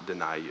will not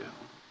deny you.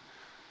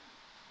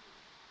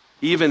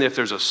 Even if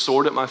there's a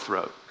sword at my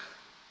throat,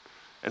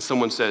 and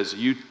someone says,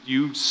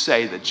 you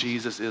say that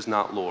Jesus is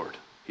not Lord.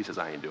 He says,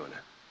 I ain't doing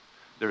it.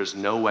 There is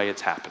no way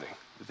it's happening.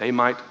 They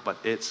might, but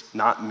it's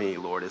not me,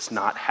 Lord. It's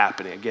not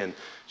happening. Again,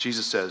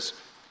 Jesus says,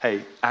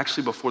 hey,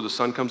 actually before the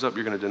sun comes up,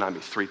 you're going to deny me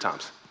 3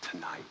 times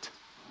tonight.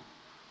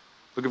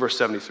 Look at verse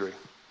 73.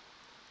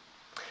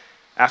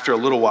 After a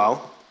little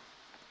while,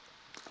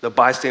 the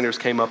bystanders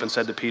came up and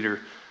said to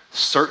Peter,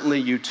 Certainly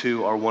you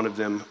too are one of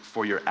them,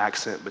 for your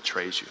accent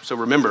betrays you. So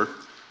remember,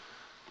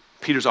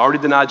 Peter's already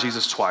denied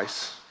Jesus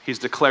twice. He's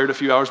declared a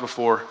few hours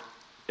before,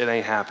 it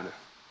ain't happening.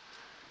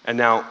 And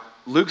now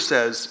Luke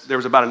says there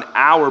was about an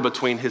hour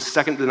between his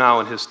second denial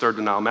and his third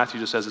denial. Matthew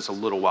just says it's a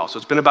little while. So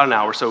it's been about an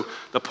hour. So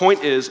the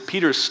point is,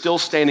 Peter is still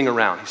standing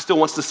around. He still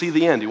wants to see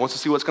the end. He wants to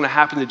see what's going to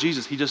happen to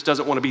Jesus. He just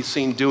doesn't want to be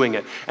seen doing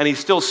it. And he's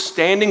still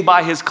standing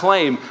by his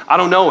claim, I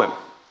don't know him.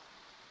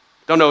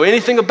 Don't know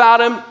anything about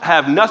him,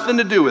 have nothing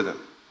to do with him.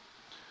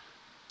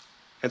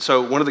 And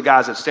so one of the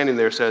guys that's standing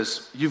there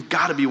says, you've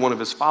got to be one of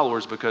his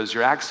followers because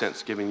your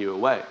accent's giving you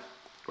away.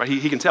 Right?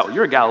 He can tell,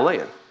 you're a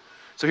Galilean.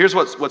 So here's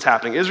what's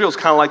happening. Israel's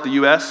kind of like the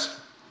U.S.,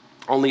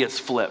 only it's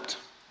flipped,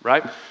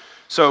 right?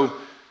 So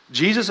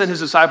Jesus and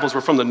his disciples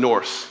were from the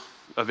north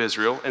of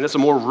Israel, and it's a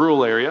more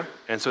rural area,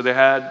 and so they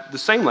had the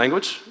same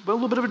language, but a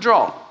little bit of a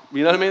drawl.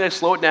 You know what I mean? They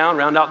slow it down,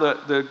 round out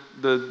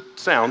the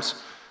sounds.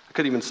 I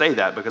couldn't even say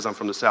that because I'm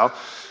from the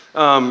south.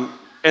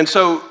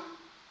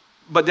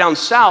 But down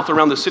south,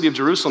 around the city of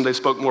Jerusalem, they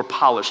spoke more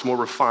polished, more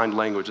refined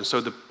language, and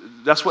so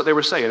that's what they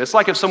were saying. It's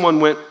like if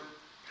someone went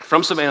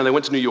from Savannah, they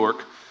went to New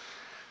York,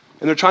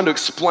 and they're trying to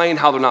explain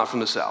how they're not from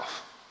the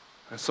South.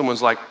 And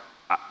someone's like,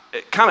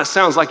 it kind of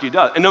sounds like you do.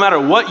 And no matter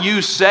what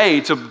you say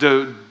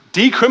to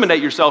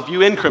decriminate yourself,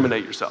 you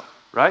incriminate yourself,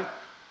 right?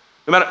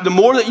 No matter, the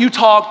more that you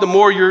talk, the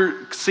more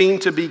you're seen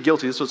to be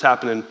guilty. This is what's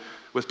happening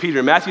with Peter.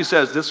 And Matthew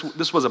says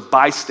this was a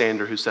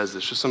bystander who says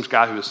this, just some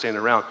guy who was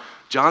standing around.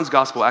 John's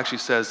gospel actually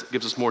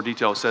gives us more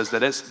detail. It says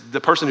that it's the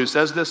person who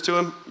says this to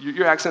him,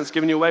 your accent's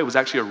giving you away, was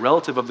actually a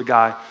relative of the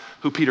guy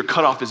who Peter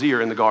cut off his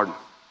ear in the garden.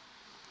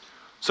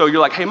 So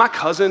you're like, hey, my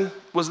cousin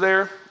was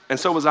there, and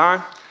so was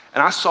I,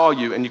 and I saw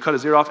you, and you cut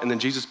his ear off, and then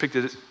Jesus picked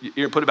his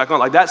ear and put it back on.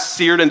 Like, that's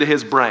seared into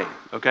his brain,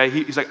 okay?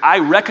 He's like, I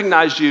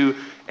recognize you,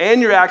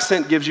 and your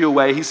accent gives you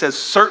away. He says,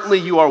 certainly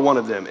you are one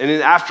of them. And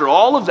then after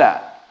all of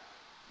that,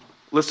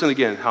 listen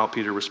again how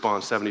Peter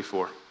responds,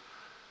 74.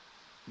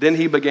 Then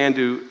he began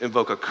to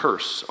invoke a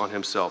curse on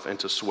himself and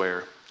to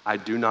swear, I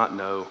do not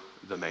know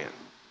the man.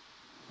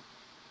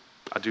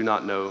 I do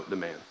not know the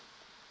man.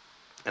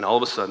 And all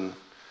of a sudden,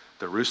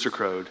 the rooster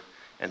crowed,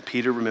 and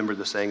Peter remembered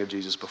the saying of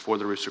Jesus, before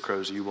the rooster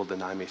crows, you will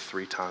deny me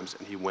 3 times.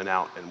 And he went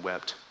out and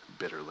wept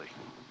bitterly.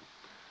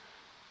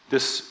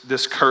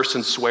 This curse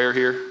and swear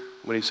here,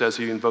 when he says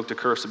he invoked a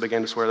curse and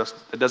began to swear,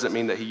 it doesn't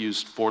mean that he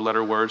used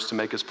 4-letter words to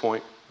make his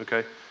point,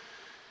 okay?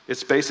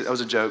 It's basic, that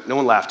was a joke. No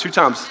one laughed. 2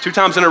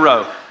 times in a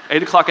row.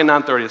 8 o'clock and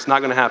 9:30, it's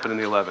not gonna happen in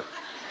the 11.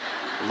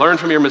 Learn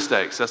from your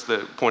mistakes. That's the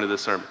point of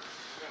this sermon.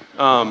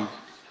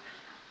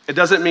 It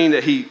doesn't mean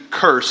that he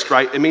cursed,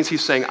 right? It means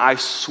he's saying, I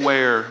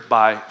swear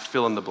by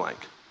fill in the blank.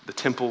 The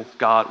temple,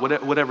 God,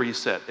 whatever he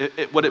said.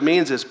 What it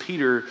means is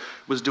Peter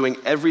was doing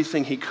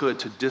everything he could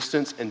to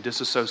distance and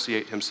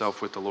disassociate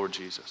himself with the Lord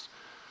Jesus.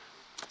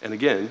 And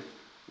again,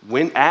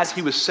 as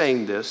he was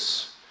saying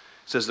this,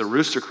 it says the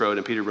rooster crowed,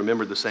 and Peter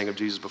remembered the saying of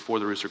Jesus, before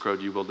the rooster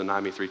crowed, you will deny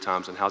me 3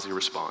 times. And how's he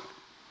respond?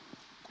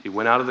 He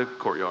went out of the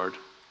courtyard,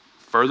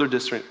 further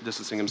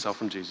distancing himself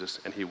from Jesus,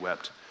 and he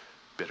wept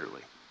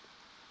bitterly,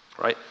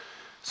 right?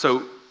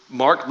 So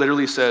Mark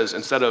literally says,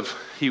 instead of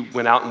he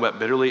went out and wept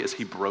bitterly, is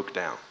he broke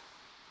down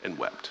and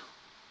wept.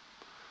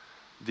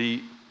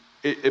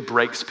 It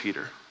breaks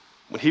Peter.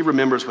 When he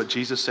remembers what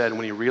Jesus said, and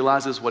when he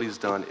realizes what he's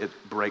done, it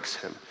breaks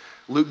him.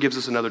 Luke gives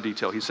us another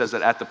detail. He says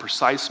that at the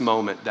precise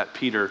moment that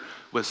Peter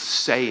was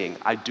saying,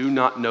 I do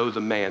not know the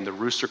man, the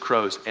rooster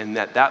crows, and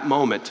at that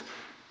moment,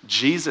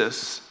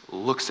 Jesus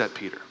looks at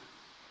Peter,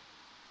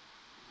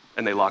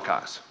 and they lock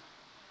eyes.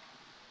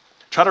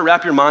 Try to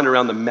wrap your mind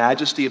around the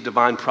majesty of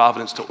divine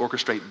providence to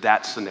orchestrate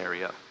that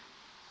scenario.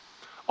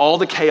 All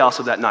the chaos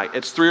of that night.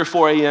 It's 3 or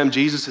 4 a.m.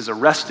 Jesus is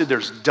arrested.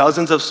 There's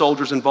dozens of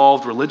soldiers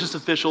involved, religious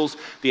officials,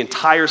 the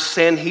entire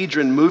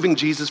Sanhedrin moving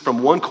Jesus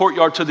from one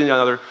courtyard to the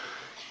other.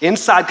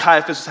 Inside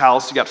Caiaphas'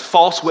 house, you got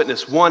false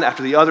witness, one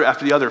after the other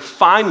after the other.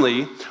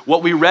 Finally,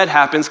 what we read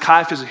happens.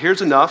 Caiaphas says,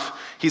 here's enough.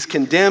 He's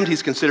condemned.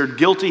 He's considered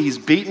guilty. He's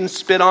beaten,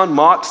 spit on,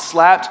 mocked,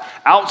 slapped.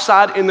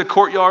 Outside in the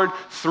courtyard,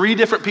 3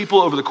 different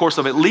people over the course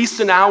of at least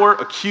an hour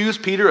accuse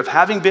Peter of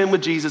having been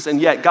with Jesus. And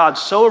yet God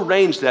so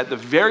arranged that the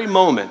very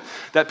moment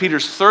that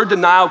Peter's third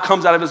denial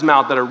comes out of his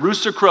mouth, that a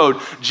rooster crowed,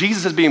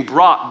 Jesus is being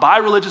brought by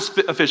religious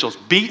officials,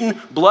 beaten,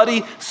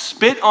 bloody,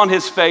 spit on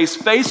his face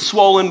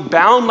swollen,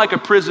 bound like a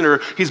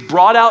prisoner. He's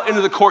brought out into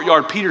the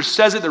courtyard. Peter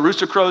says it, the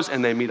rooster crows,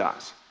 and they meet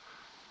eyes.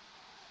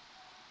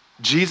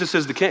 Jesus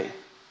is the king.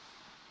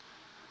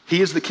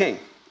 He is the king.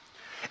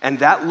 And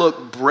that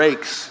look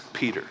breaks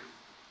Peter.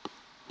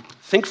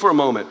 Think for a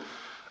moment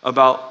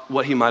about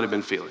what he might have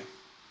been feeling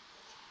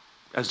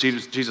as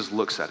Jesus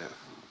looks at him.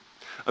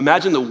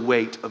 Imagine the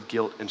weight of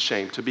guilt and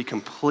shame, to be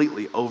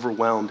completely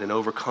overwhelmed and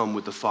overcome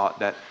with the thought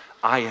that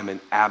I am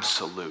an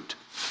absolute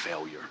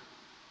failure.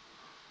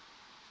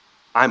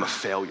 I'm a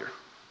failure.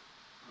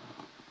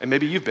 And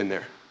maybe you've been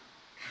there.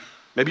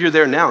 Maybe you're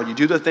there now. You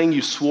do the thing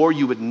you swore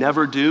you would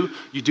never do.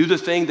 You do the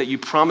thing that you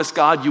promised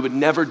God you would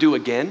never do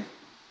again.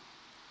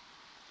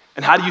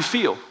 And how do you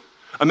feel?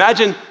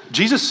 Imagine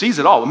Jesus sees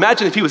it all.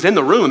 Imagine if he was in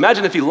the room.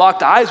 Imagine if he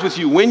locked eyes with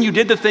you when you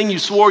did the thing you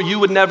swore you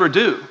would never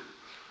do.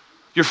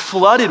 You're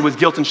flooded with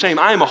guilt and shame.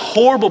 I am a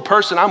horrible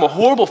person. I'm a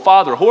horrible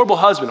father, a horrible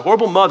husband, a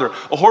horrible mother,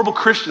 a horrible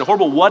Christian, a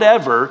horrible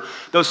whatever.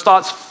 Those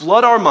thoughts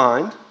flood our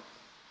mind.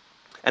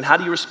 And how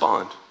do you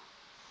respond?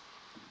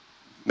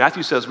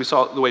 Matthew says, we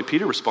saw the way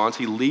Peter responds.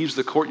 He leaves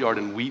the courtyard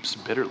and weeps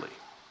bitterly.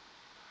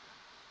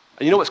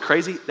 And you know what's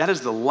crazy? That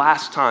is the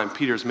last time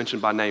Peter is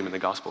mentioned by name in the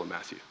Gospel of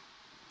Matthew.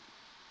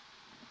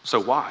 So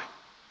why?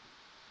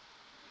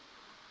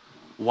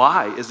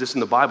 Why is this in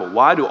the Bible?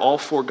 Why do all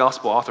four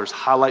gospel authors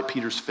highlight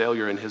Peter's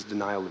failure and his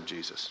denial of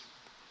Jesus?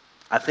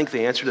 I think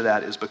the answer to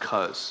that is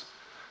because,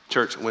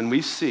 church, when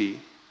we see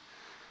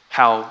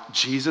how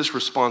Jesus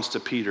responds to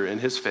Peter in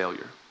his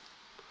failure,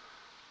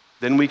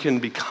 then we can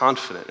be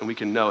confident and we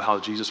can know how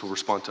Jesus will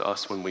respond to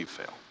us when we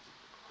fail.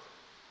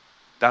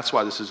 That's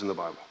why this is in the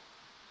Bible.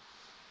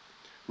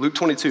 Luke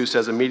 22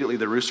 says, immediately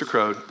the rooster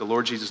crowed. The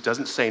Lord Jesus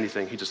doesn't say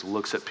anything. He just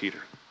looks at Peter.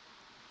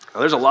 Now,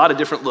 there's a lot of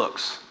different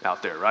looks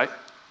out there, right?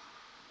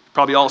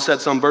 Probably all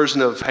said some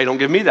version of, hey, don't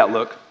give me that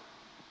look.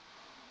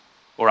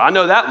 Or I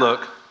know that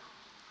look,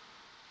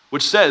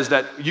 which says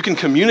that you can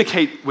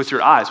communicate with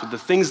your eyes, with the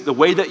things, the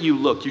way that you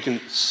look. You can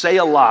say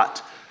a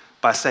lot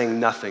by saying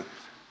nothing.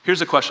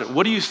 Here's a question.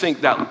 What do you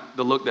think that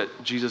the look that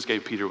Jesus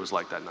gave Peter was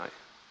like that night?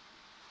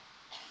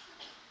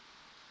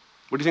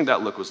 What do you think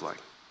that look was like?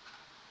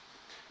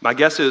 My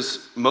guess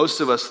is most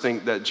of us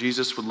think that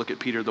Jesus would look at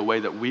Peter the way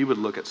that we would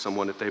look at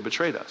someone if they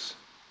betrayed us.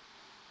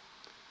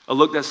 A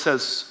look that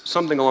says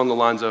something along the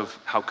lines of,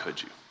 how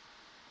could you?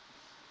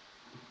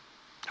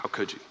 How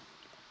could you?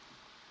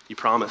 You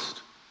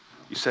promised.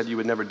 You said you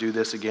would never do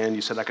this again.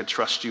 You said I could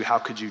trust you. How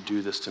could you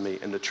do this to me?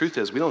 And the truth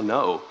is, we don't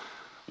know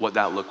what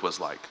that look was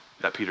like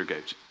that Peter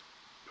gave,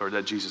 or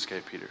that Jesus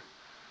gave Peter.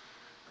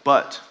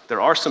 But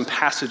there are some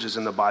passages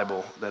in the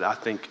Bible that I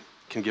think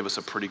can give us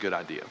a pretty good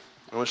idea.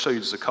 I want to show you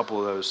just a couple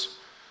of those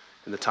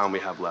in the time we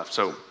have left.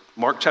 So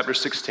Mark chapter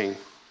 16.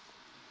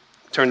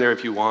 Turn there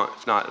if you want.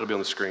 If not, it'll be on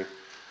the screen.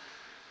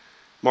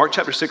 Mark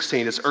chapter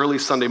 16, it's early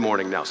Sunday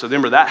morning now. So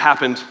remember, that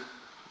happened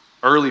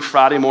early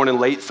Friday morning,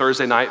 late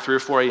Thursday night, 3 or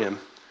 4 a.m.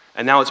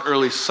 And now it's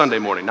early Sunday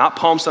morning. Not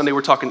Palm Sunday,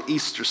 we're talking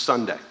Easter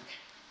Sunday.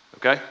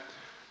 Okay?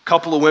 A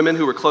couple of women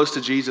who were close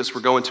to Jesus were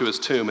going to his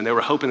tomb, and they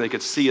were hoping they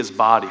could see his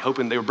body,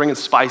 hoping they were bringing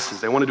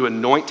spices. They wanted to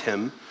anoint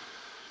him.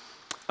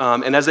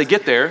 And as they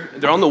get there,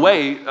 they're on the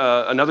way.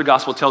 Another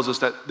gospel tells us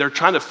that they're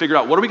trying to figure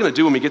out, what are we going to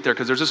do when we get there?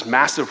 Because there's this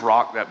massive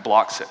rock that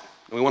blocks it.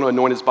 And we want to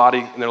anoint his body.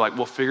 And they're like,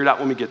 we'll figure it out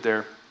when we get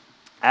there.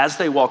 As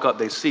they walk up,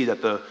 they see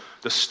that the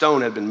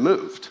stone had been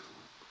moved.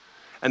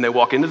 And they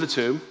walk into the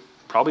tomb,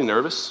 probably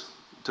nervous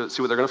to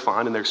see what they're going to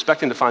find. And they're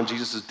expecting to find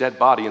Jesus' dead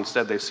body.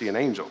 Instead, they see an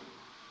angel.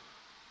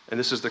 And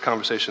this is the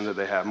conversation that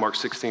they have. Mark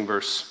 16,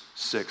 verse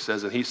 6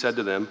 says, and he said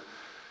to them,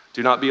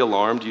 do not be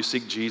alarmed. You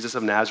seek Jesus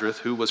of Nazareth,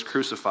 who was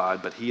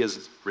crucified, but he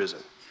is risen.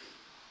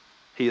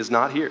 He is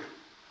not here.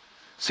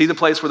 See the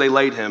place where they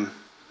laid him.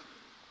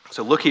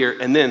 So look here,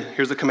 and then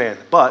here's the command.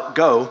 But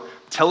go,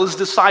 tell his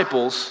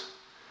disciples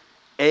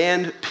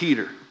and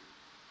Peter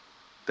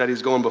that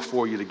he's going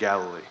before you to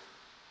Galilee.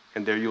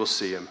 And there you will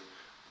see him,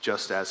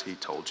 just as he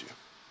told you.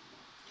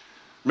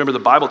 Remember, the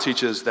Bible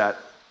teaches that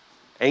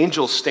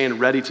angels stand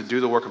ready to do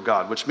the work of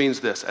God, which means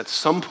this. At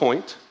some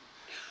point,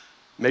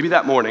 maybe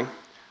that morning,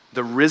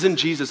 the risen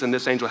Jesus and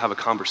this angel have a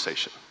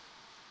conversation.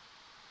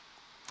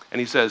 And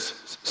he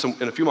says,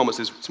 in a few moments,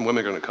 some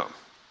women are going to come.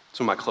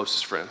 Some of my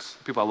closest friends,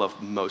 people I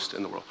love most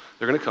in the world.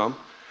 They're going to come,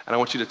 and I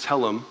want you to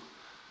tell them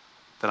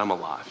that I'm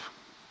alive.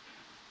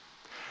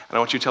 And I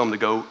want you to tell them to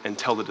go and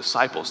tell the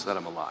disciples that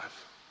I'm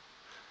alive.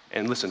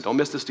 And listen, don't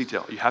miss this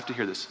detail. You have to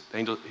hear this.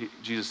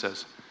 Jesus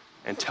says,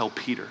 and tell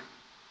Peter,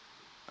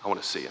 I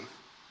want to see him.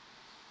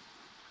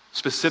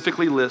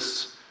 Specifically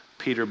lists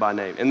Peter by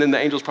name. And then the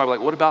angel's probably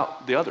like, what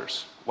about the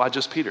others? Why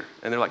just Peter?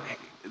 And they're like, hey,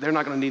 they're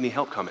not going to need any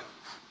help coming.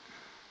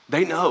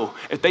 They know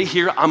if they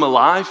hear I'm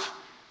alive,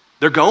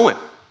 they're going.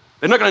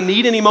 They're not going to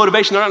need any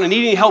motivation. They're not going to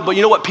need any help. But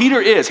you know what Peter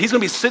is? He's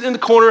going to be sitting in the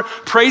corner.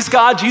 Praise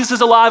God, Jesus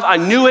is alive. I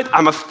knew it.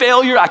 I'm a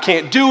failure. I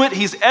can't do it.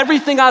 He's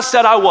everything I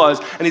said I was.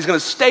 And he's going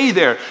to stay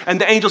there. And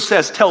the angel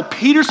says, tell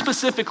Peter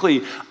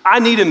specifically, I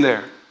need him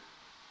there.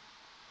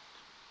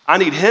 I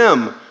need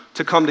him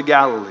to come to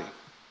Galilee.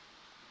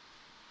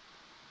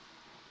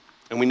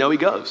 And we know he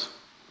goes.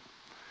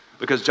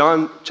 Because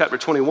John chapter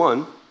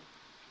 21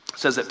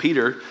 says that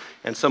Peter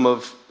and some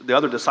of the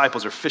other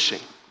disciples are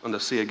fishing on the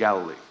Sea of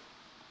Galilee.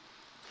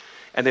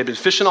 And they've been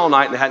fishing all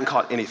night and they hadn't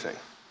caught anything,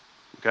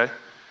 okay?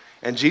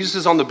 And Jesus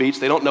is on the beach.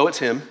 They don't know it's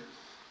him.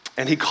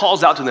 And he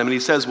calls out to them and he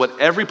says what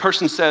every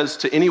person says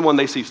to anyone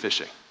they see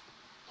fishing.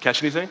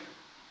 Catch anything?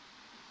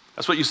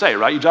 That's what you say,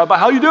 right? You drive by,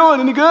 how you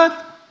doing? Any good?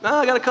 No,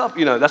 I got a couple.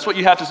 You know, that's what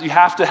you have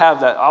to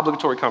have that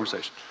obligatory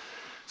conversation.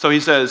 So he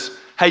says,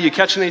 hey, you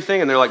catch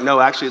anything? And they're like, no,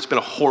 actually, it's been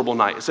a horrible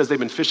night. It says they've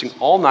been fishing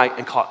all night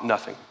and caught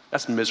nothing.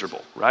 That's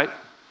miserable, right?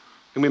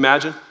 Can we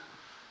imagine?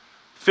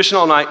 Fishing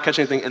all night, catch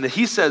anything. And then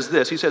he says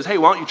this. He says, hey,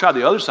 why don't you try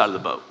the other side of the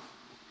boat?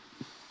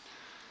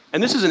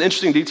 And this is an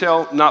interesting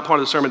detail, not part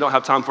of the sermon, don't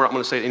have time for it, I'm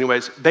gonna say it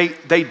anyways.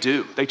 They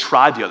do. They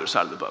tried the other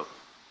side of the boat,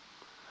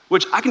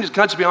 which can I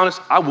just be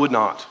honest? I would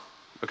not,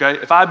 okay?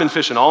 If I had been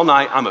fishing all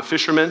night, I'm a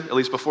fisherman, at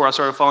least before I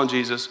started following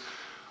Jesus,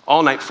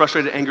 all night,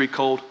 frustrated, angry,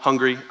 cold,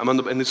 hungry. And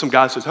then some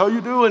guy says, how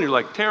you doing? You're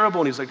like,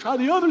 terrible. And he's like, try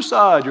the other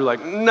side. You're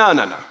like,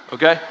 no,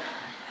 okay?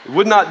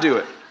 Would not do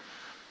it.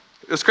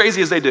 As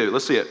crazy as they do,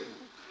 let's see it.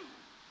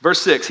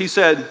 Verse 6, he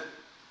said,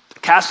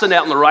 cast the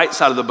net on the right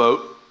side of the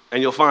boat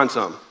and you'll find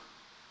some.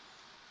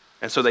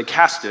 And so they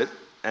cast it,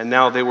 and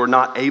now they were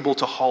not able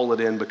to haul it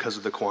in because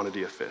of the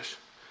quantity of fish.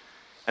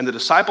 And the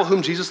disciple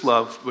whom Jesus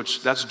loved,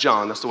 which that's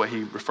John, that's the way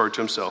he referred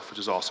to himself, which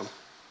is awesome.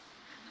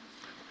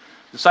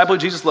 The disciple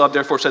who Jesus loved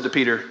therefore said to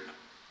Peter,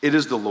 it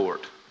is the Lord.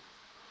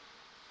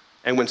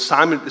 And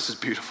this is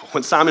beautiful,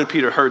 when Simon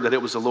Peter heard that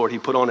it was the Lord, he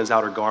put on his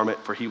outer garment,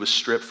 for he was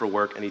stripped for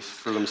work, and he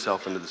threw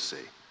himself into the sea.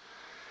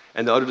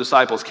 And the other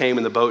disciples came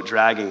in the boat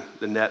dragging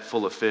the net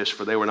full of fish,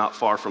 for they were not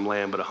far from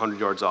land, but 100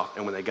 yards off.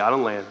 And when they got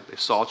on land, they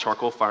saw a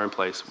charcoal fire in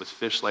place with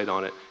fish laid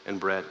on it and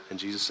bread. And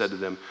Jesus said to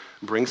them,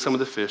 bring some of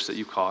the fish that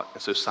you caught.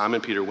 And so Simon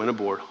Peter went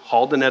aboard,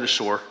 hauled the net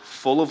ashore,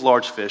 full of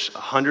large fish,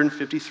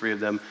 153 of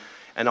them.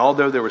 And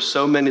although there were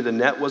so many, the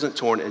net wasn't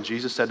torn. And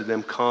Jesus said to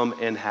them, come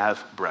and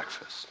have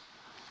breakfast.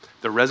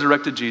 The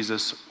resurrected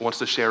Jesus wants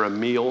to share a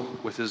meal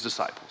with his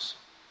disciples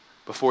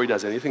before he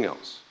does anything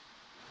else.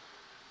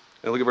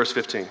 And look at verse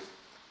 15.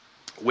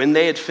 When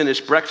they had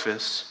finished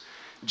breakfast,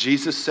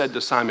 Jesus said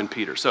to Simon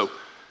Peter. So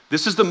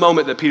this is the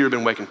moment that Peter had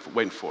been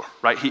waiting for,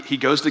 right? He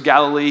goes to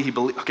Galilee.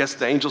 I guess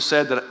the angel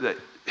said that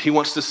he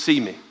wants to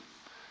see me.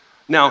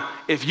 Now,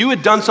 if you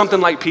had done something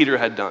like Peter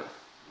had done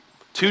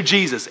to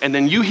Jesus, and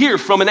then you hear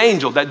from an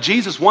angel that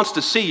Jesus wants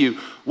to see you,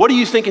 what are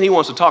you thinking he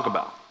wants to talk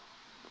about?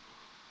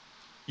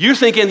 You're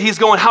thinking he's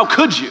going, how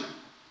could you?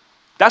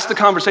 That's the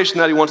conversation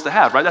that he wants to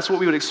have, right? That's what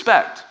we would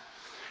expect.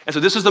 And so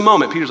this is the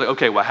moment. Peter's like,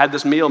 okay, well, I had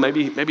this meal.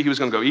 Maybe he was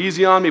going to go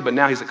easy on me, but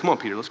now he's like, come on,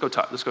 Peter, let's go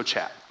talk. Let's go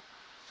chat.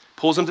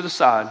 Pulls him to the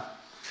side.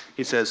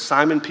 He says,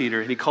 Simon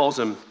Peter, and he calls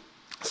him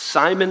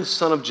Simon,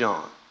 son of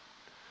John.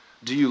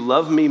 Do you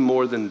love me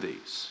more than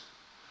these?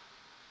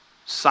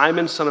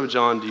 Simon, son of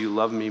John, do you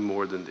love me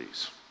more than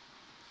these?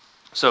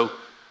 So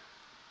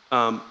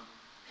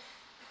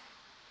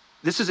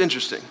this is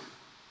interesting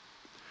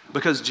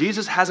because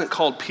Jesus hasn't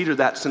called Peter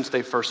that since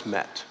they first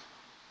met.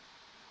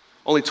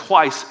 Only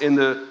twice in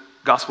the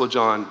Gospel of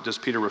John does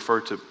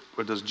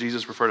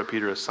Jesus refer to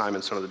Peter as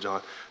Simon, son of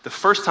John. The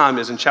first time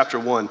is in chapter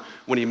 1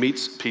 when he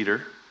meets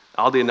Peter.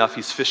 Oddly enough,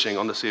 he's fishing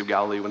on the Sea of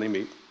Galilee when they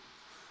meet.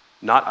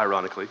 Not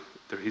ironically,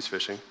 he's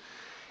fishing.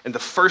 And the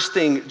first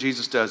thing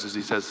Jesus does is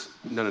he says,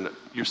 no,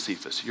 you're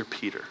Cephas, you're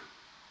Peter.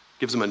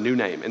 Gives him a new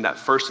name in that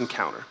first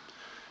encounter.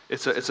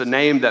 It's a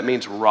name that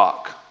means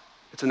rock.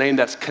 It's a name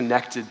that's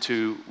connected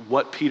to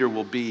what Peter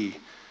will be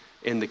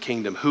in the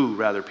kingdom,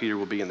 Peter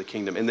will be in the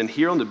kingdom. And then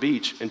here on the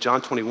beach in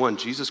John 21,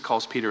 Jesus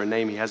calls Peter a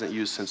name he hasn't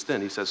used since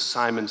then. He says,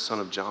 Simon, son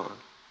of John.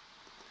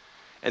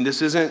 And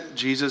this isn't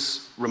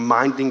Jesus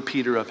reminding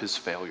Peter of his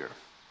failure,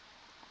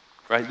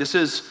 right?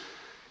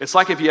 It's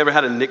like if you ever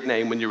had a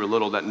nickname when you were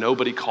little that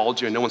nobody called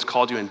you and no one's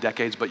called you in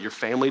decades, but your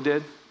family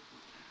did.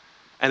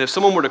 And if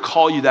someone were to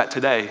call you that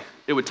today,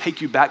 it would take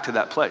you back to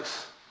that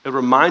place. It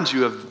reminds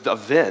you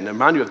of then, it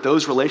reminds you of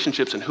those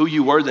relationships and who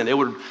you were then. It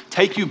would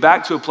take you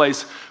back to a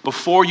place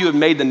before you had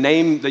made the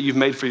name that you've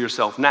made for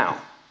yourself now.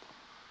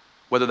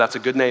 Whether that's a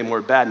good name or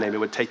a bad name, it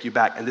would take you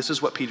back. And this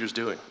is what Peter's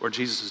doing, or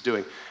Jesus is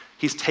doing.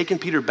 He's taken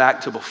Peter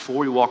back to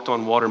before he walked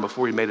on water and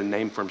before he made a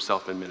name for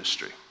himself in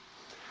ministry.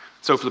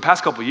 So for the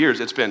past couple of years,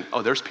 it's been,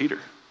 there's Peter.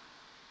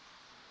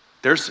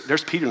 There's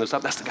Peter in this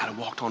stuff. That's the guy that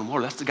walked on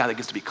water. That's the guy that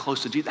gets to be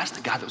close to Jesus. That's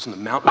the guy that was on the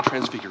Mount of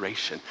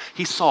Transfiguration.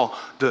 He saw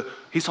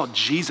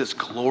Jesus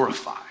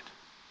glorified.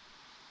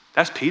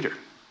 That's Peter.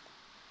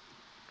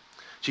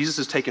 Jesus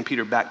has taken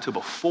Peter back to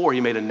before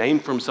he made a name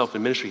for himself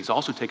in ministry. He's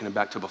also taken him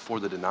back to before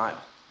the denial.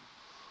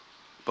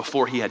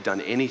 Before he had done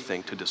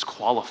anything to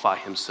disqualify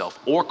himself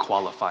or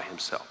qualify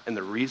himself. And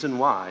the reason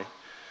why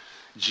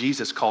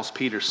Jesus calls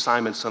Peter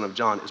Simon, son of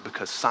John, is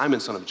because Simon,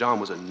 son of John,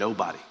 was a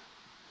nobody.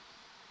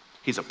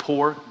 He's a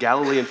poor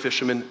Galilean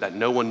fisherman that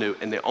no one knew.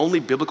 And the only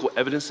biblical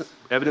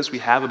evidence we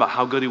have about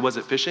how good he was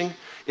at fishing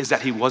is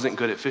that he wasn't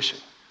good at fishing.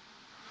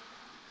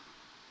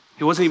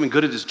 He wasn't even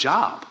good at his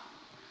job.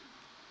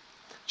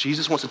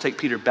 Jesus wants to take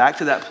Peter back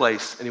to that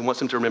place, and he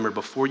wants him to remember,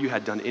 before you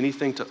had done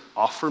anything to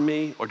offer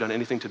me or done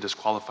anything to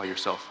disqualify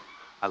yourself,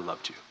 I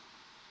loved you.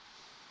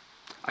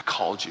 I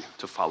called you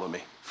to follow me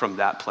from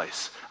that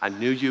place. I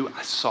knew you,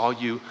 I saw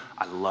you,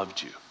 I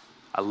loved you.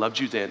 I loved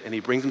you then. And he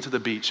brings him to the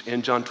beach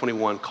in John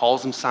 21,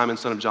 calls him Simon,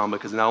 son of John,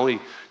 because not only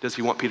does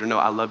he want Peter to know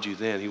I loved you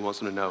then, he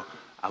wants him to know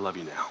I love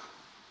you now.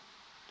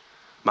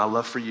 My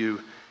love for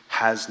you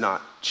has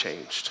not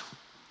changed.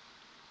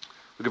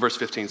 Look at verse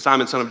 15.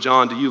 Simon, son of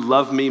John, do you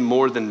love me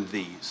more than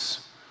these?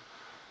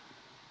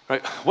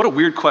 Right? What a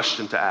weird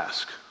question to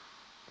ask.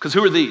 Because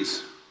who are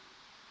these?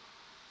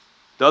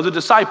 The other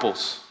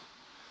disciples.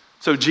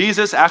 So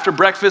Jesus, after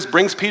breakfast,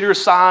 brings Peter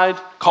aside,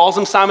 calls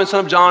him Simon,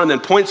 son of John, and then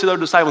points to the other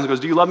disciples and goes,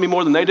 do you love me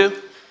more than they do?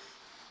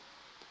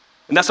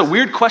 And that's a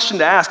weird question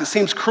to ask. It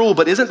seems cruel,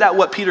 but isn't that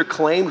what Peter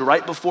claimed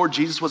right before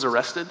Jesus was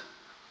arrested?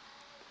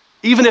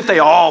 Even if they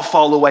all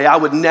fall away, I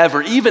would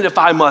never, even if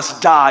I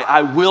must die,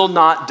 I will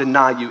not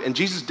deny you. And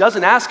Jesus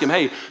doesn't ask him,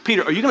 hey,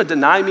 Peter, are you going to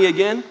deny me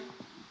again?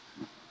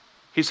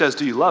 He says,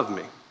 do you love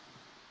me?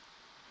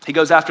 He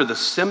goes after the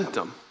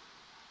symptom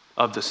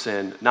of the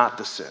sin, not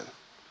the sin.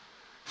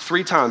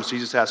 3 times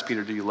Jesus asked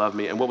Peter, do you love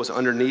me? And what was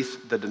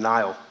underneath the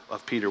denial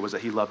of Peter was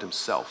that he loved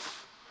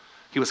himself.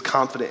 He was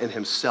confident in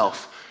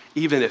himself.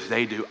 Even if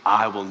they do,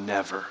 I will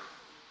never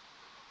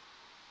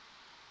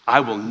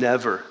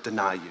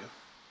deny you.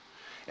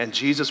 And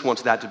Jesus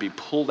wants that to be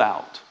pulled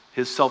out,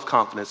 his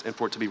self-confidence, and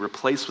for it to be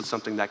replaced with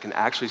something that can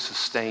actually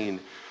sustain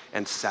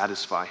and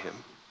satisfy him.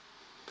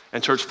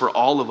 And church, for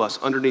all of us,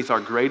 underneath our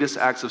greatest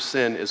acts of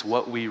sin is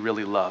what we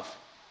really love.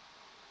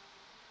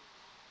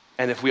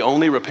 And if we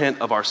only repent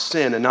of our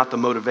sin and not the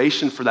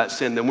motivation for that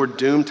sin, then we're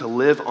doomed to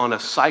live on a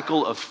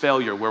cycle of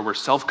failure where we're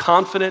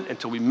self-confident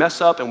until we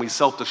mess up and we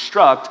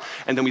self-destruct,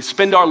 and then we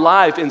spend our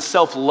life in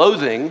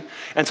self-loathing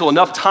until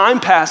enough time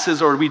passes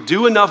or we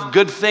do enough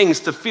good things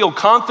to feel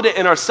confident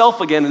in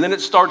ourselves again, and then it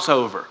starts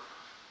over.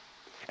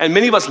 And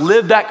many of us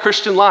live that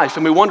Christian life,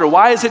 and we wonder,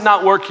 why is it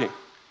not working?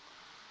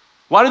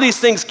 Why do these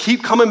things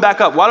keep coming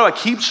back up? Why do I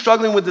keep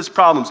struggling with these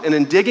problems? And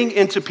in digging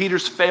into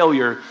Peter's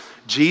failure,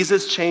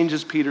 Jesus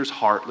changes Peter's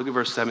heart. Look at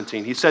verse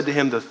 17. He said to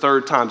him the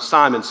 3rd time,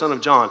 Simon, son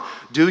of John,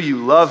 do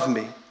you love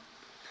me?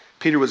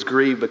 Peter was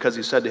grieved because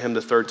he said to him the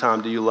 3rd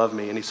time, do you love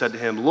me? And he said to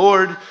him,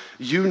 Lord,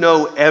 you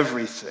know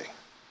everything.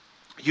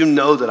 You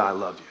know that I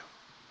love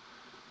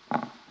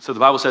you. So the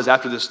Bible says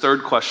after this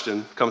 3rd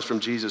question comes from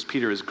Jesus,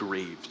 Peter is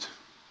grieved.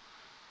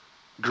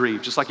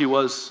 Grieved, just like he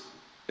was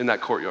in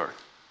that courtyard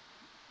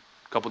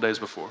a couple days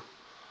before.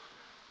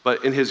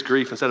 But in his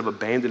grief, instead of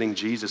abandoning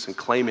Jesus and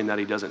claiming that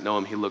he doesn't know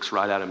him, he looks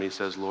right at him and he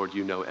says, Lord,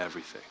 you know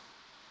everything.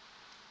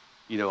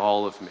 You know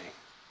all of me,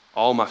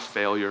 all my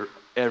failure,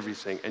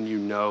 everything, and you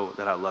know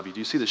that I love you. Do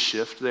you see the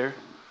shift there?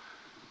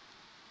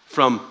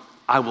 From,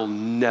 I will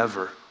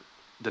never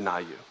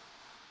deny you,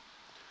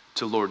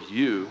 to, Lord,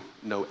 you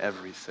know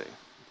everything.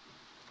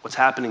 What's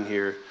happening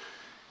here,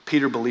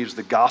 Peter believes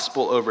the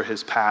gospel over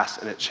his past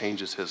and it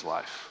changes his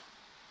life.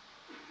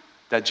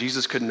 That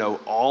Jesus could know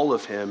all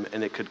of him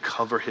and it could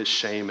cover his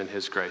shame and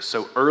his grace.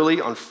 So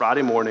early on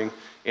Friday morning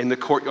in the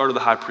courtyard of the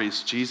high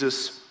priest,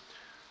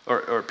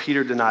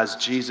 Peter denies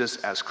Jesus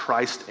as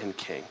Christ and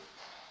King.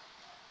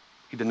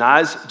 He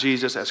denies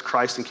Jesus as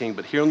Christ and King,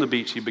 but here on the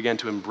beach, he began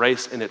to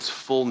embrace in its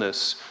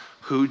fullness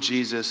who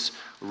Jesus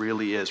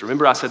really is.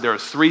 Remember, I said there are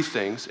 3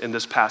 things in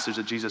this passage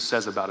that Jesus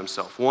says about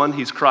himself. 1,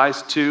 he's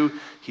Christ. 2,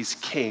 he's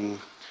King.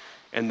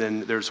 And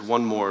then there's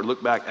one more.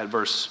 Look back at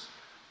verse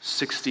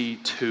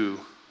 62.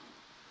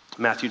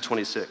 Matthew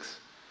 26.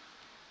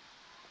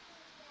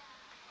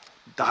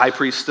 The high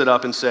priest stood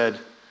up and said,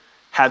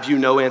 have you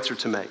no answer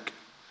to make?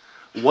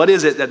 What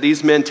is it that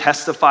these men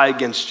testify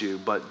against you?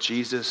 But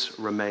Jesus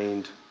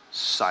remained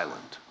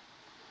silent.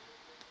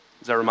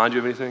 Does that remind you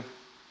of anything?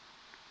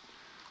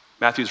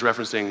 Matthew's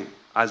referencing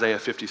Isaiah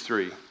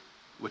 53,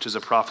 which is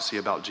a prophecy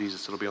about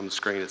Jesus. It'll be on the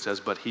screen. It says,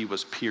 but he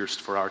was pierced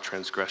for our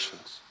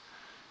transgressions.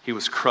 He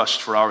was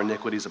crushed for our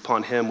iniquities.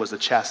 Upon him was the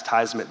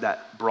chastisement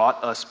that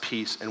brought us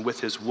peace, and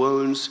with his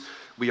wounds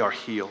we are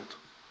healed.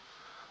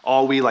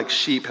 All we like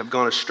sheep have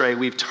gone astray.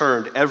 We've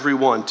turned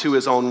everyone to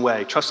his own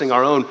way, trusting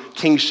our own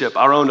kingship,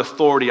 our own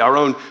authority, our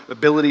own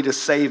ability to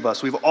save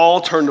us. We've all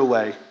turned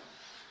away.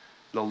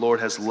 The Lord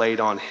has laid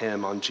on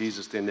him, on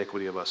Jesus, the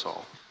iniquity of us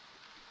all.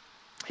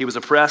 He was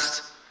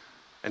oppressed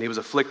and he was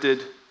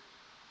afflicted,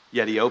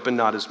 yet he opened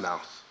not his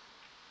mouth.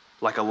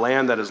 Like a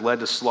lamb that is led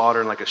to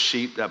slaughter and like a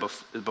sheep that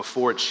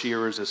before its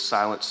shearers is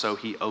silent, so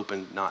he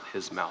opened not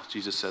his mouth.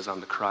 Jesus says, I'm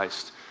the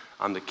Christ,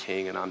 I'm the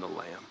King, and I'm the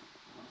Lamb.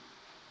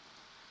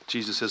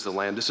 Jesus is the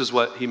Lamb. This is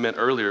what he meant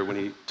earlier when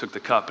he took the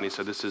cup and he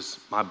said, this is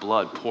my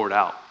blood poured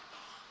out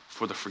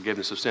for the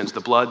forgiveness of sins. The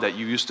blood that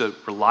you used to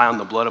rely on,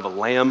 the blood of a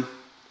lamb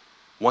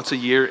once a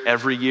year,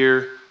 every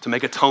year, to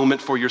make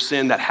atonement for your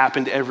sin that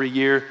happened every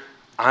year.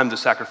 I'm the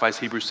sacrifice,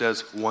 Hebrews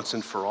says, once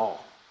and for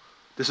all.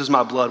 This is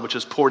my blood, which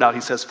is poured out,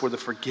 he says, for the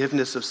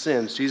forgiveness of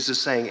sins. Jesus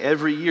is saying,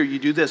 every year you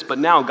do this, but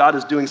now God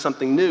is doing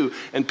something new.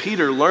 And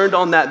Peter learned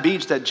on that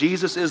beach that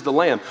Jesus is the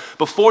Lamb.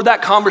 Before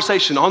that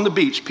conversation on the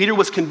beach, Peter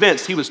was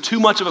convinced he was too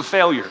much of a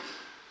failure.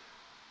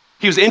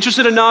 He was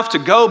interested enough to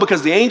go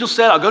because the angel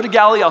said, I'll go to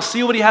Galilee, I'll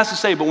see what he has to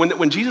say. But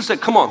when Jesus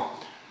said, come on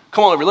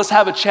over, let's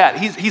have a chat.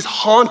 He's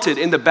haunted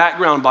in the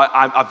background by,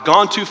 I've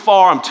gone too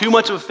far, I'm too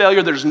much of a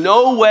failure. There's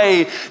no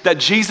way that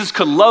Jesus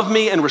could love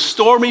me and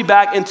restore me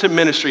back into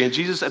ministry. And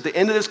Jesus, at the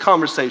end of this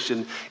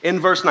conversation, in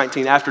verse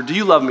 19, after, do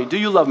you love me, do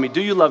you love me,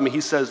 do you love me? He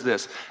says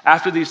this.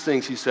 After these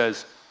things, he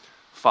says,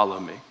 follow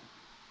me.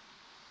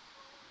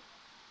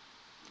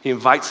 He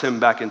invites him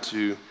back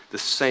into the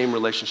same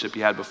relationship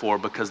he had before,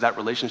 because that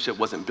relationship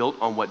wasn't built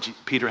on what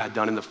Peter had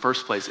done in the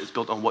first place. It's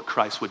built on what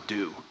Christ would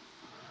do.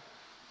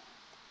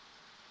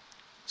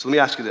 So let me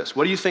ask you this.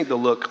 What do you think the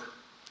look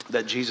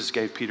that Jesus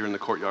gave Peter in the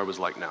courtyard was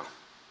like now?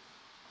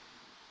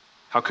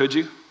 How could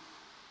you?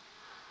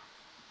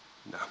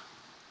 No.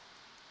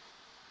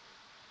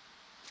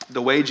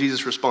 The way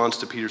Jesus responds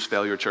to Peter's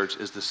failure, church,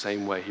 is the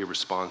same way he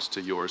responds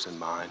to yours and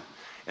mine.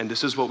 And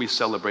this is what we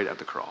celebrate at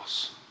the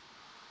cross.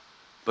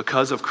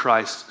 Because of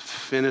Christ's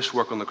finished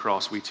work on the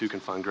cross, we too can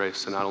find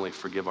grace to not only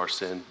forgive our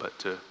sin, but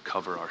to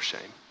cover our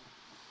shame.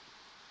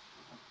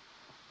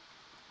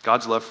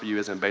 God's love for you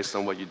isn't based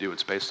on what you do,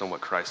 it's based on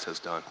what Christ has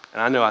done.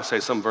 And I know I say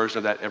some version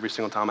of that every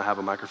single time I have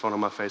a microphone on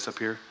my face up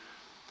here,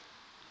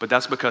 but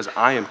that's because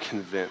I am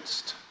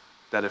convinced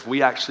that if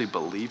we actually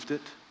believed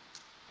it,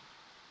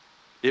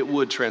 it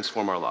would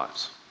transform our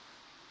lives.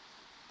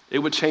 It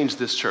would change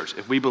this church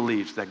if we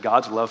believed that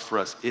God's love for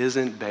us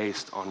isn't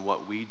based on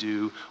what we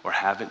do or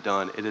haven't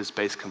done. It is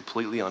based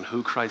completely on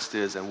who Christ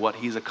is and what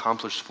he's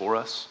accomplished for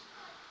us.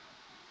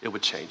 It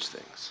would change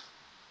things.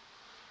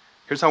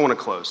 Here's how I want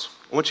to close.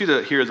 I want you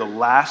to hear the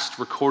last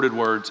recorded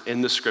words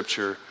in the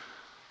scripture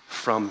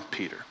from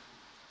Peter,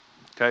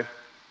 okay?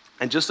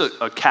 And just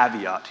a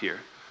caveat here.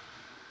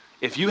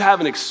 If you have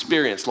an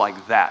experience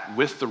like that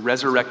with the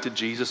resurrected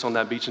Jesus on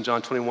that beach in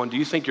John 21, do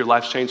you think your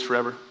life's changed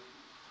forever?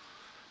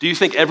 Do you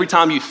think every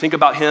time you think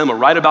about him or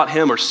write about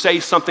him or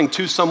say something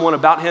to someone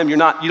about him, you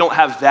don't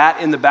have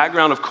that in the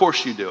background? Of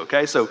course you do,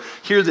 okay? So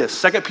hear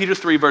this, 2 Peter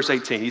 3, verse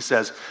 18. He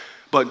says,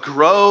 "But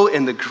grow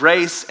in the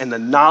grace and the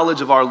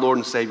knowledge of our Lord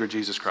and Savior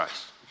Jesus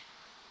Christ.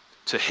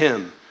 To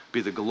him be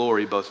the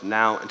glory both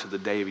now and to the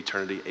day of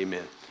eternity.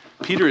 Amen."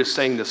 Peter is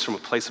saying this from a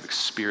place of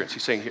experience.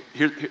 He's saying,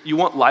 here, you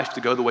want life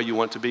to go the way you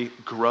want it to be?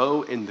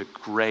 Grow in the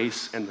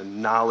grace and the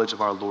knowledge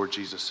of our Lord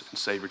Jesus and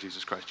Savior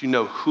Jesus Christ. You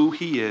know who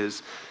he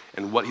is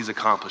and what he's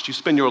accomplished. You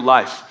spend your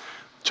life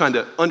trying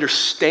to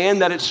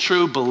understand that it's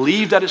true,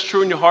 believe that it's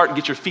true in your heart, and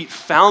get your feet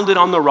founded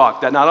on the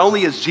rock, that not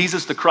only is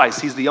Jesus the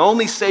Christ, he's the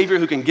only Savior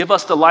who can give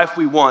us the life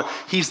we want,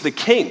 he's the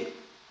King.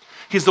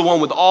 He's the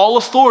one with all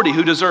authority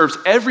who deserves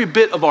every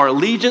bit of our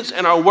allegiance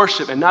and our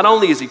worship. And not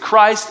only is he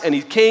Christ and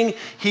he's King,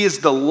 he is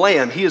the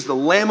Lamb. He is the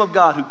Lamb of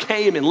God who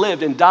came and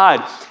lived and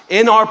died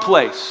in our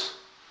place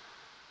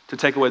to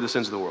take away the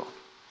sins of the world,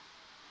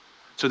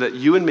 so that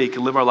you and me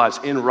can live our lives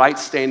in right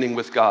standing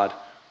with God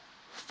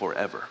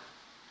forever.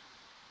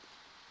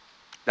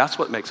 That's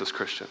what makes us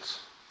Christians.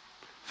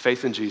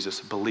 Faith in Jesus,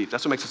 belief.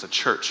 That's what makes us a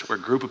church. We're a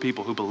group of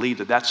people who believe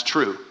that that's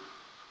true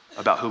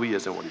about who he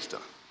is and what he's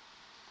done.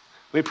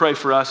 Let me pray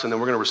for us, and then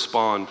we're going to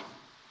respond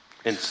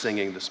in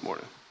singing this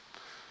morning.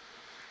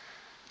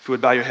 If you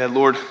would bow your head,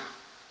 Lord,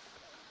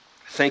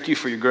 thank you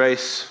for your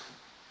grace.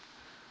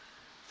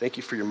 Thank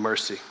you for your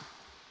mercy.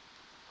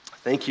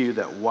 Thank you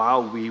that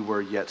while we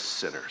were yet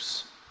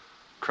sinners,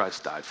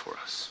 Christ died for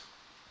us.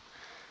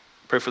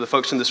 Pray for the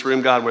folks in this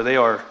room, God, where they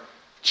are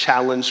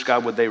challenged,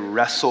 God, would they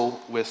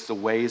wrestle with the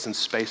ways and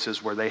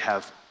spaces where they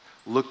have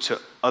looked to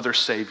other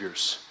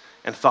saviors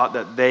and thought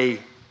that they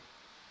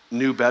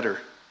knew better.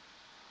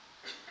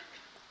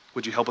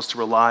 Would you help us to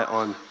rely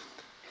on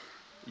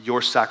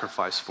your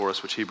sacrifice for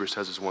us, which Hebrews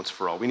says is once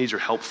for all. We need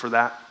your help for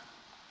that.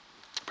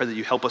 Pray that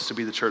you help us to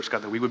be the church,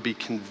 God, that we would be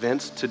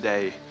convinced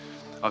today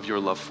of your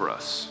love for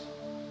us.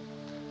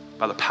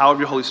 By the power of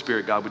your Holy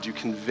Spirit, God, would you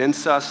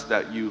convince us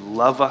that you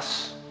love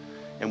us,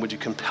 and would you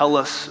compel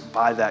us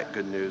by that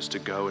good news to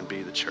go and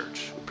be the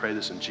church? We pray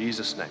this in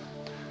Jesus' name.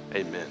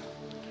 Amen.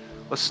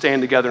 Let's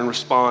stand together and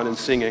respond in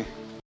singing.